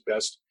Wensky's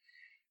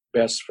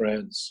best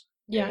friends.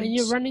 Yeah, and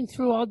you're running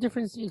through all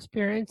different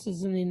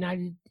experiences in the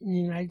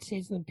United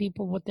States, and the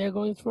people, what they're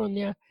going through in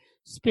their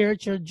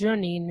spiritual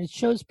journey, and it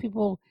shows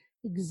people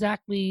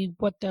exactly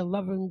what their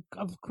love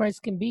of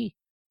Christ can be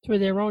through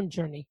their own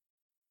journey.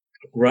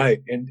 Right,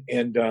 and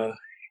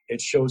it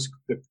shows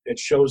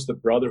the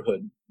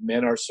brotherhood.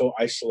 Men are so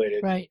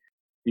isolated. Right.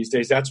 these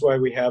days. That's why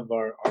we have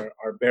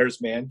our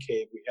Bears Man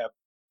Cave. We have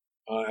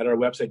at our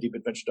website,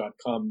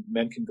 deepadventure.com,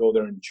 men can go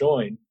there and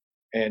join,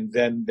 and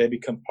then they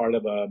become part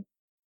of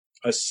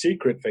a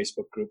secret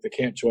Facebook group. They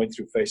can't join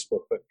through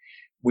Facebook, but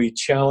we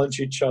challenge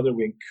each other,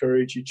 we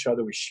encourage each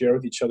other, we share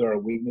with each other our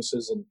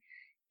weaknesses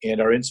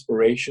and our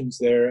inspirations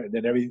there. And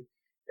then every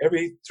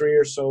 3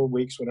 or so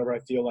weeks, whenever I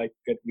feel like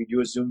it, we do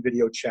a Zoom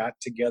video chat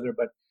together.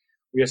 But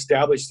we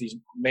establish this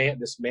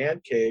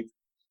man cave,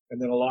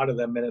 and then a lot of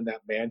them men in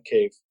that man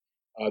cave,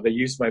 they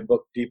use my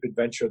book, Deep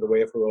Adventure, The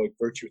Way of Heroic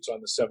Virtue. It's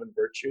on the 7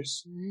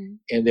 virtues. Mm-hmm.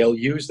 And they'll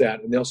use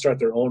that, and they'll start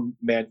their own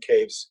man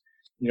caves,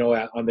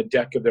 on the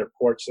deck of their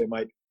porch.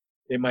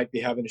 They might be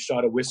having a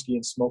shot of whiskey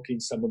and smoking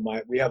some of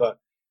we have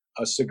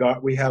a cigar.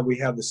 We have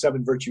the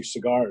 7 virtue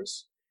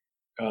cigars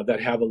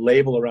that have a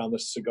label around the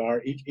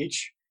cigar.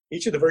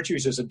 Each of the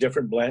virtues is a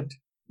different blend,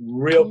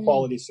 real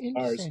quality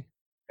cigars,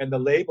 and the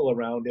label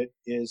around it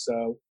is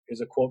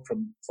a quote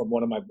from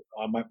one of my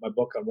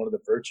book on one of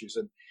the virtues.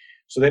 And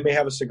so they may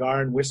have a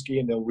cigar and whiskey,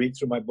 and they'll read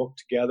through my book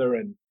together.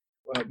 And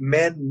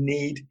men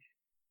need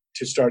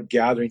to start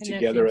gathering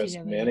together as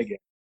men again.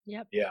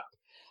 Yep. Yeah.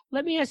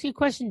 Let me ask you a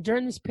question.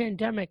 During this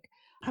pandemic,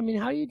 I mean,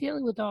 how are you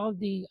dealing with all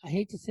the, I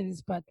hate to say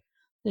this, but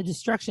the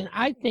destruction?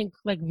 I think,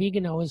 like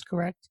Vigano is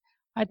correct.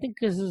 I think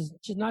this is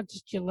not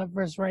just your left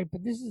versus right,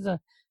 but this is a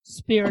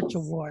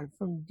spiritual war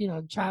from,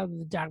 child of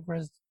the dark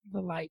versus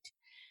the light.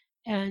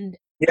 And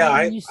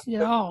you see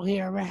it all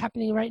here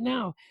happening right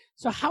now.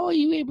 So how are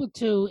you able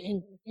to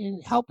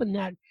in help in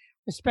that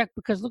respect?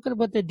 Because look at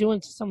what they're doing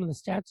to some of the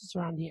statues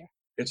around here.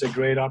 It's a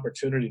great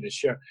opportunity to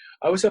share.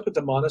 I was up at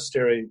the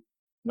monastery.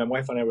 My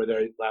wife and I were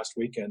there last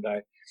weekend.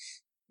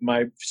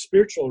 My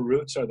spiritual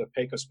roots are the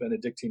Pecos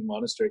Benedictine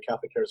Monastery,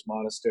 Catholic Cares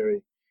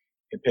Monastery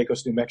in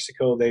Pecos, New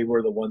Mexico. They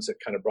were the ones that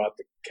kind of brought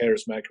the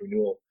charismatic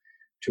renewal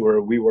to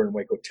where we were in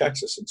Waco,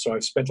 Texas. And so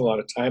I've spent a lot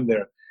of time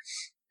there.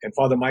 And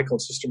Father Michael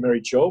and Sister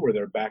Mary Jo were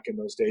there back in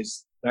those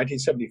days,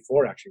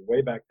 1974, actually,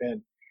 way back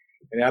then.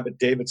 And Abbot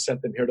David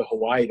sent them here to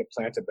Hawaii to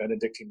plant a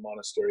Benedictine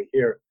monastery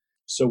here.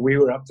 So we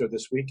were up there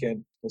this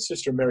weekend, and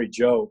Sister Mary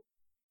Jo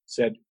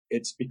said,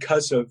 it's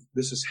because of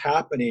this is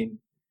happening,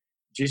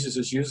 Jesus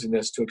is using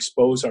this to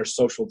expose our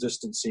social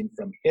distancing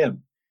from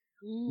him.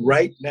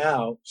 Right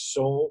now,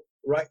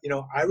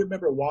 I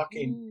remember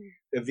walking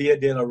the Via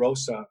de la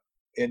Rosa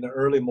in the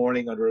early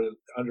morning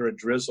under a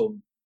drizzle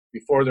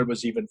before there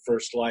was even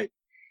first light.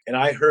 And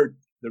I heard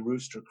the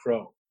rooster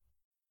crow.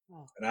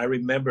 And I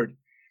remembered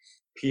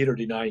Peter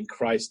denying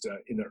Christ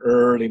in the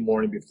early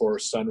morning before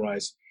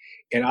sunrise.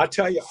 And I'll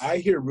tell you, I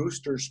hear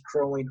roosters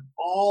crowing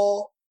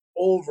all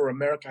over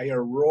America. I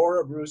hear a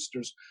roar of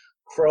roosters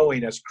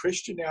crowing as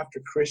Christian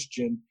after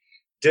Christian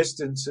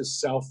distances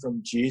self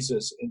from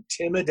Jesus,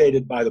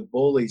 intimidated by the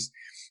bullies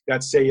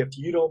that say, if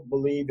you don't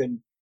believe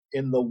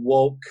in the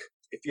woke,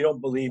 if you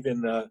don't believe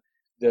in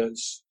the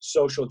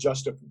social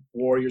justice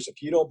warriors,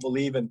 if you don't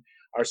believe in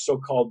our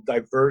so-called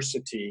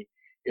diversity,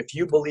 if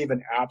you believe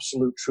in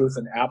absolute truth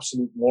and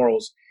absolute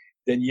morals,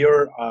 then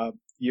you're a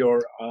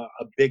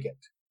bigot.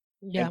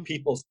 Yeah. And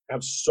people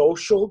have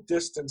social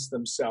distanced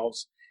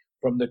themselves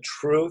from the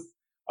truth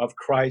of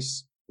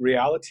Christ's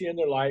reality in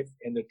their life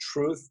and the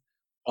truth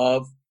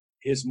of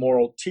his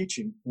moral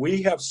teaching.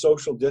 We have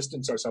social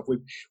distanced ourselves.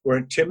 We're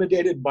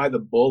intimidated by the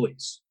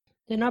bullies.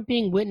 They're not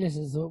being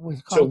witnesses.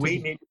 So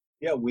we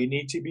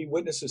need to be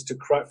witnesses to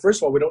Christ.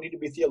 First of all, we don't need to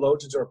be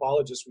theologians or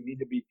apologists. We need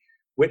to be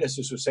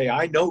witnesses who say,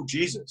 I know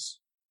Jesus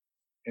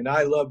and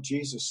I love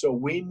Jesus. So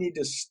we need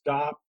to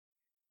stop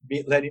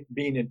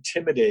being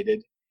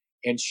intimidated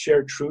and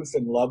share truth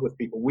and love with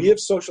people. We have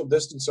social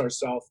distanced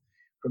ourselves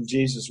from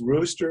Jesus.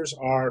 Roosters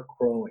are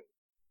crowing.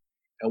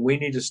 And we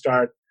need to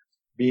start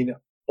being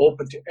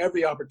open to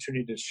every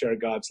opportunity to share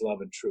God's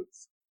love and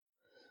truth.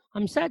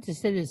 I'm sad to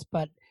say this,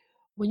 but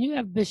when you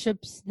have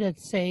bishops that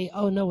say,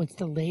 oh, no, it's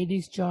the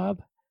lady's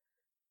job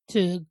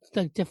to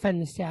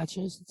defend the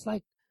statues, it's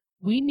like,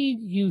 we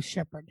need you,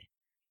 shepherd.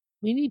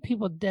 We need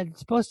people that are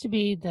supposed to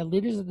be the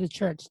leaders of the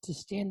church to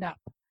stand up,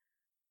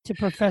 to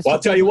profess. Well,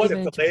 I'll tell you what,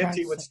 if the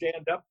laity would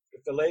stand up,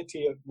 if the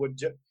laity would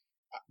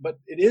but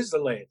it is the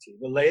laity.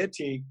 The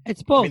laity.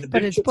 It's both,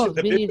 it's both.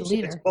 We need a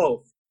leader. It's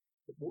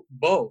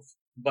both.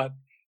 But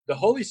the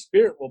Holy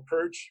Spirit will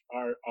purge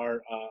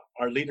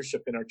our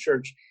leadership in our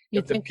church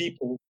if the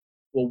people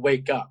will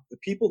wake up. The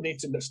people need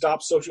to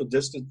stop social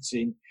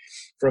distancing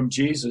from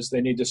Jesus.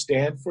 They need to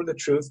stand for the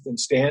truth and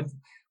stand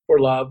for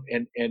love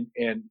and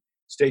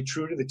stay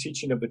true to the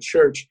teaching of the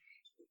church.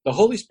 The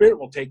Holy Spirit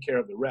will take care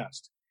of the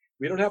rest.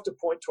 We don't have to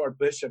point to our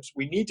bishops.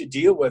 We need to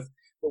deal with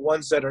the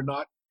ones that are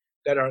not,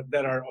 that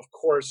are of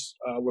course,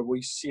 where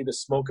we see the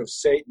smoke of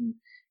Satan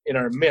in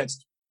our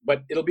midst.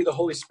 But it'll be the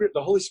Holy Spirit.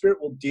 The Holy Spirit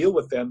will deal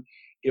with them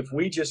if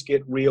we just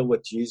get real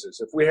with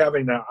Jesus. If we're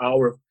having an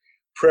hour of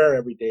prayer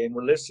every day and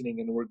we're listening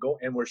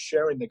and we're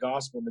sharing the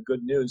gospel and the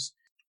good news,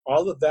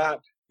 all of that,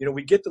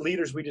 we get the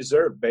leaders we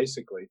deserve,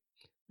 basically.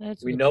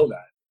 We know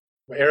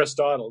that.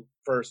 Aristotle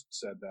first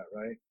said that,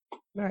 right?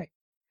 Right.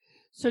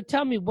 So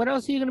tell me, what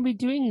else are you going to be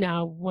doing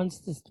now once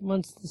this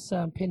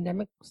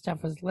pandemic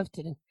stuff is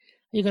lifted?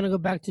 you going to go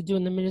back to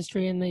doing the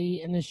ministry in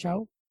the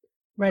show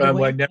right Well,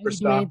 away? I never Are you doing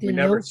stopped. anything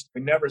new?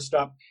 We never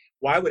stop.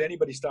 Why would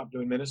anybody stop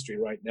doing ministry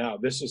right now?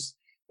 This is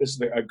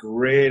a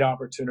great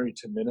opportunity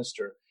to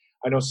minister.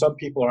 I know some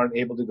people aren't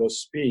able to go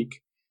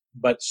speak,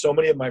 but so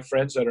many of my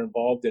friends that are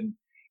involved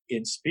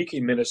in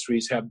speaking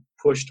ministries have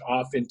pushed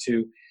off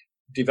into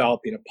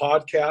developing a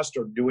podcast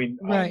or doing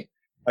Right.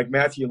 like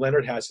Matthew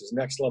Leonard has his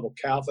Next Level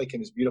Catholic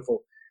and his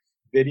beautiful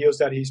videos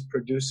that he's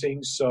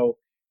producing. So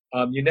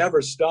you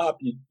never stop.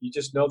 You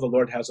just know the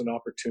Lord has an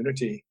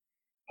opportunity.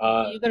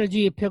 You're going to do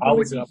your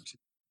Always an pilgrimages? opportunity.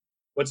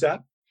 What's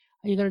that?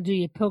 Are you going to do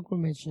your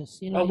pilgrimages?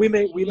 You know, we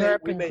may,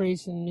 Europe and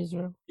Greece and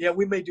Israel. Yeah,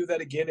 we may do that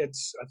again.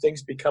 It's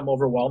things become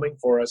overwhelming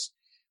for us.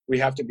 We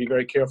have to be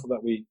very careful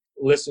that we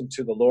listen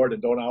to the Lord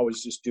and don't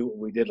always just do what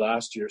we did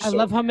last year. I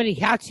love how many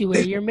hats you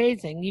wear. You're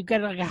amazing. You've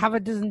got like half a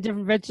dozen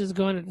different ventures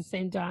going at the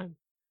same time.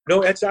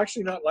 No, it's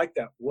actually not like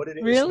that. What it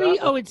is? Really?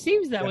 Not, It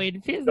seems that way.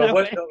 It feels no, that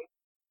way. no,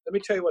 let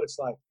me tell you what it's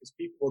like. Because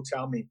people will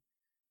tell me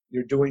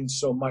you're doing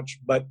so much,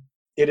 but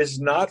it is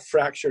not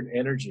fractured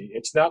energy.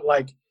 It's not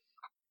like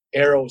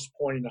arrows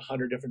pointing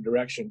 100 different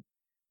directions.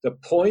 The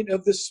point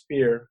of the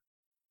spear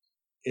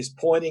is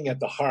pointing at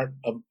the heart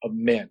of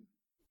men,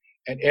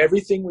 and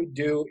everything we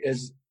do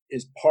is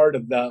part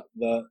of the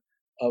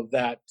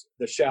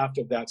shaft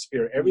of that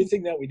spear.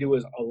 Everything that we do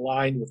is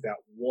aligned with that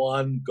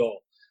one goal.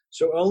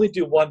 So only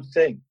do one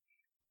thing.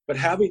 But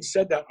having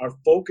said that, our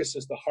focus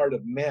is the heart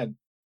of men.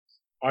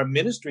 Our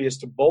ministry is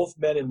to both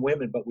men and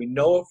women, but we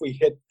know if we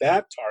hit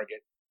that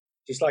target,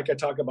 just like I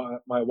talk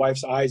about my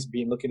wife's eyes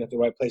being looking at the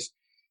right place,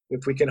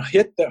 if we can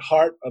hit the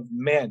heart of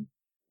men,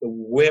 the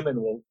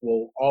women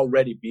will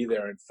already be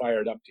there and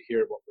fired up to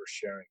hear what we're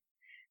sharing.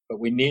 But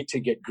we need to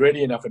get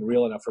gritty enough and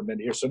real enough for men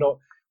to hear. So no,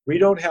 we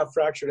don't have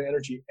fractured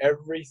energy.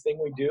 Everything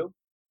we do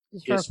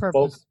is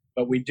focused.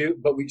 But we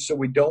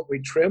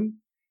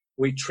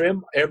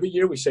trim every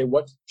year. We say,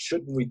 what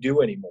shouldn't we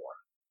do anymore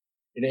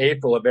in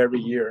April of every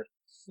year?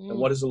 And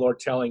what is the Lord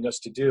telling us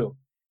to do?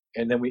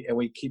 And then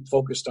we keep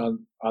focused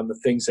on the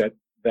things that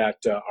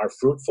are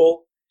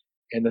fruitful,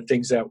 and the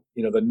things that,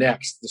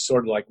 the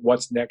sort of like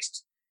what's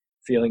next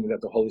feeling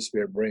that the Holy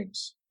Spirit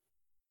brings.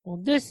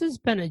 Well, this has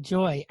been a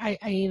joy. I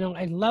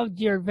loved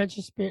your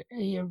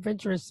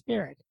adventurous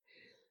spirit.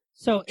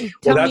 So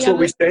that's what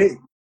we say.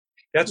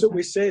 That's what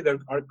we say.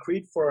 Our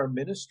creed for our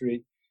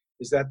ministry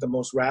is that the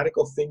most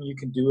radical thing you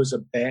can do is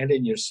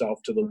abandon yourself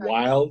to the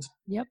wild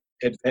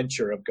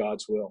adventure of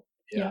God's will.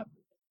 Yeah.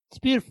 It's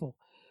beautiful.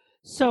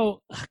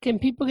 So can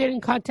people get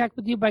in contact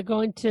with you by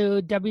going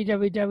to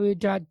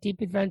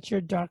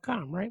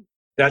www.deepadventure.com, right?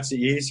 That's the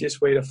easiest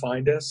way to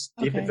find us,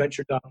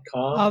 deepadventure.com.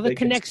 All the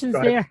connections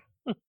there.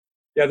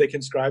 Yeah, they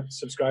can subscribe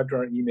to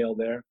our email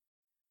there.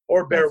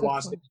 Or Bear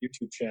Woznick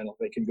YouTube channel.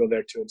 They can go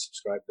there too and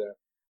subscribe there.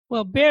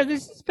 Well, Bear,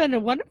 this has been a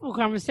wonderful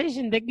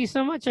conversation. Thank you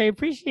so much. I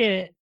appreciate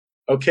it.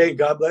 Okay,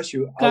 God bless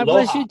you. God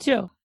bless you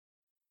too.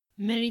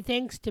 Many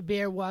thanks to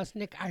Bear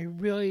Woznick. I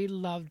really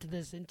loved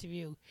this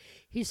interview.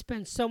 He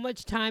spent so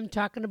much time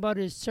talking about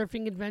his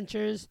surfing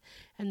adventures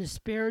and the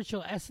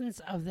spiritual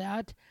essence of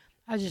that.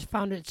 I just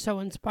found it so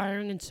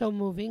inspiring and so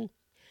moving.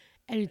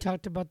 And he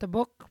talked about the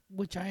book,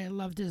 which I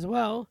loved as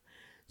well.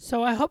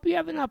 So I hope you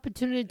have an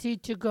opportunity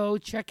to go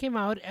check him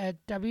out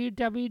at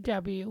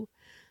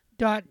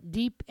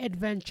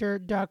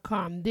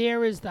www.deepadventure.com.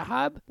 There is the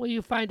hub where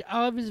you find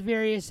all of his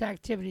various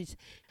activities.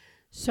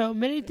 So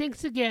many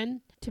thanks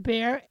again to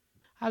Bear.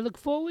 I look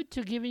forward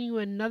to giving you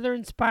another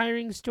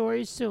inspiring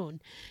story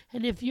soon.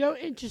 And if you're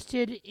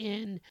interested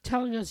in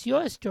telling us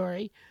your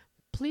story,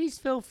 please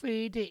feel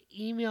free to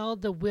email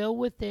the Will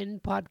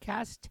Within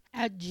podcast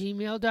at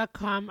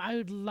gmail.com. I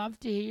would love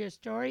to hear your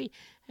story,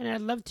 and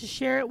I'd love to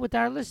share it with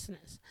our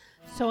listeners.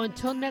 So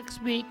until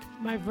next week,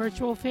 my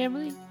virtual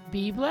family,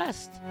 be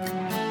blessed.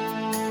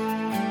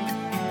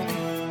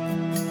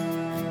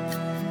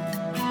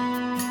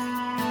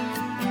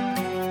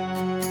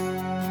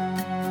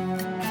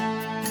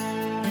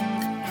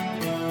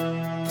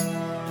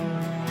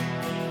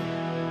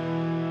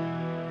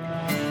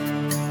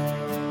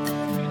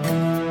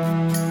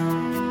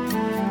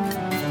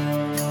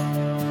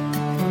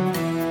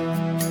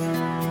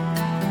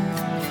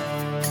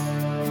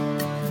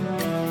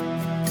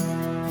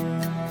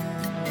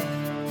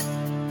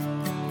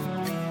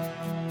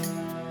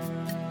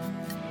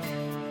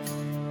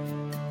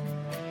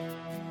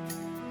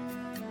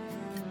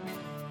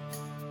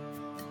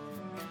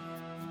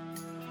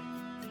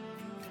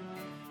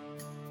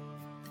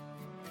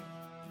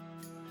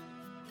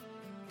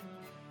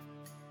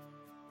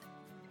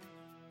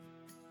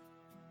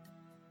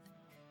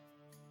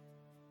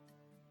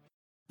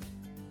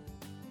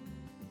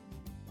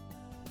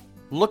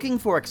 Looking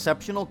for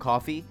exceptional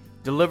coffee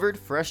delivered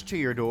fresh to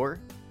your door?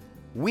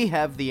 We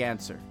have the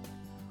answer.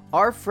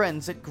 Our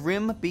friends at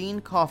Grim Bean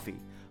Coffee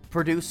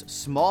produce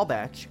small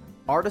batch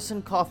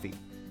artisan coffee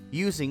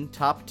using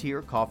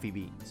top-tier coffee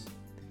beans.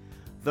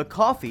 The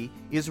coffee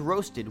is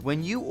roasted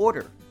when you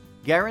order,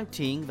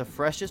 guaranteeing the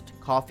freshest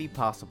coffee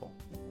possible.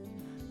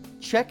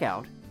 Check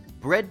out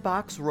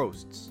Breadbox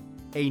Roasts,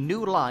 a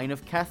new line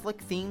of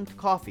Catholic-themed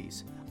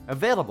coffees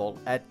Available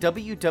at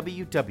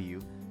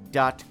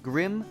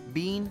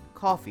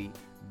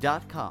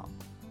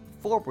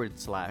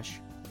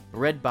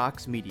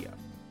www.grimbeancoffee.com/Redbox Media.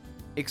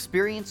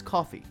 Experience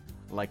coffee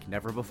like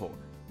never before.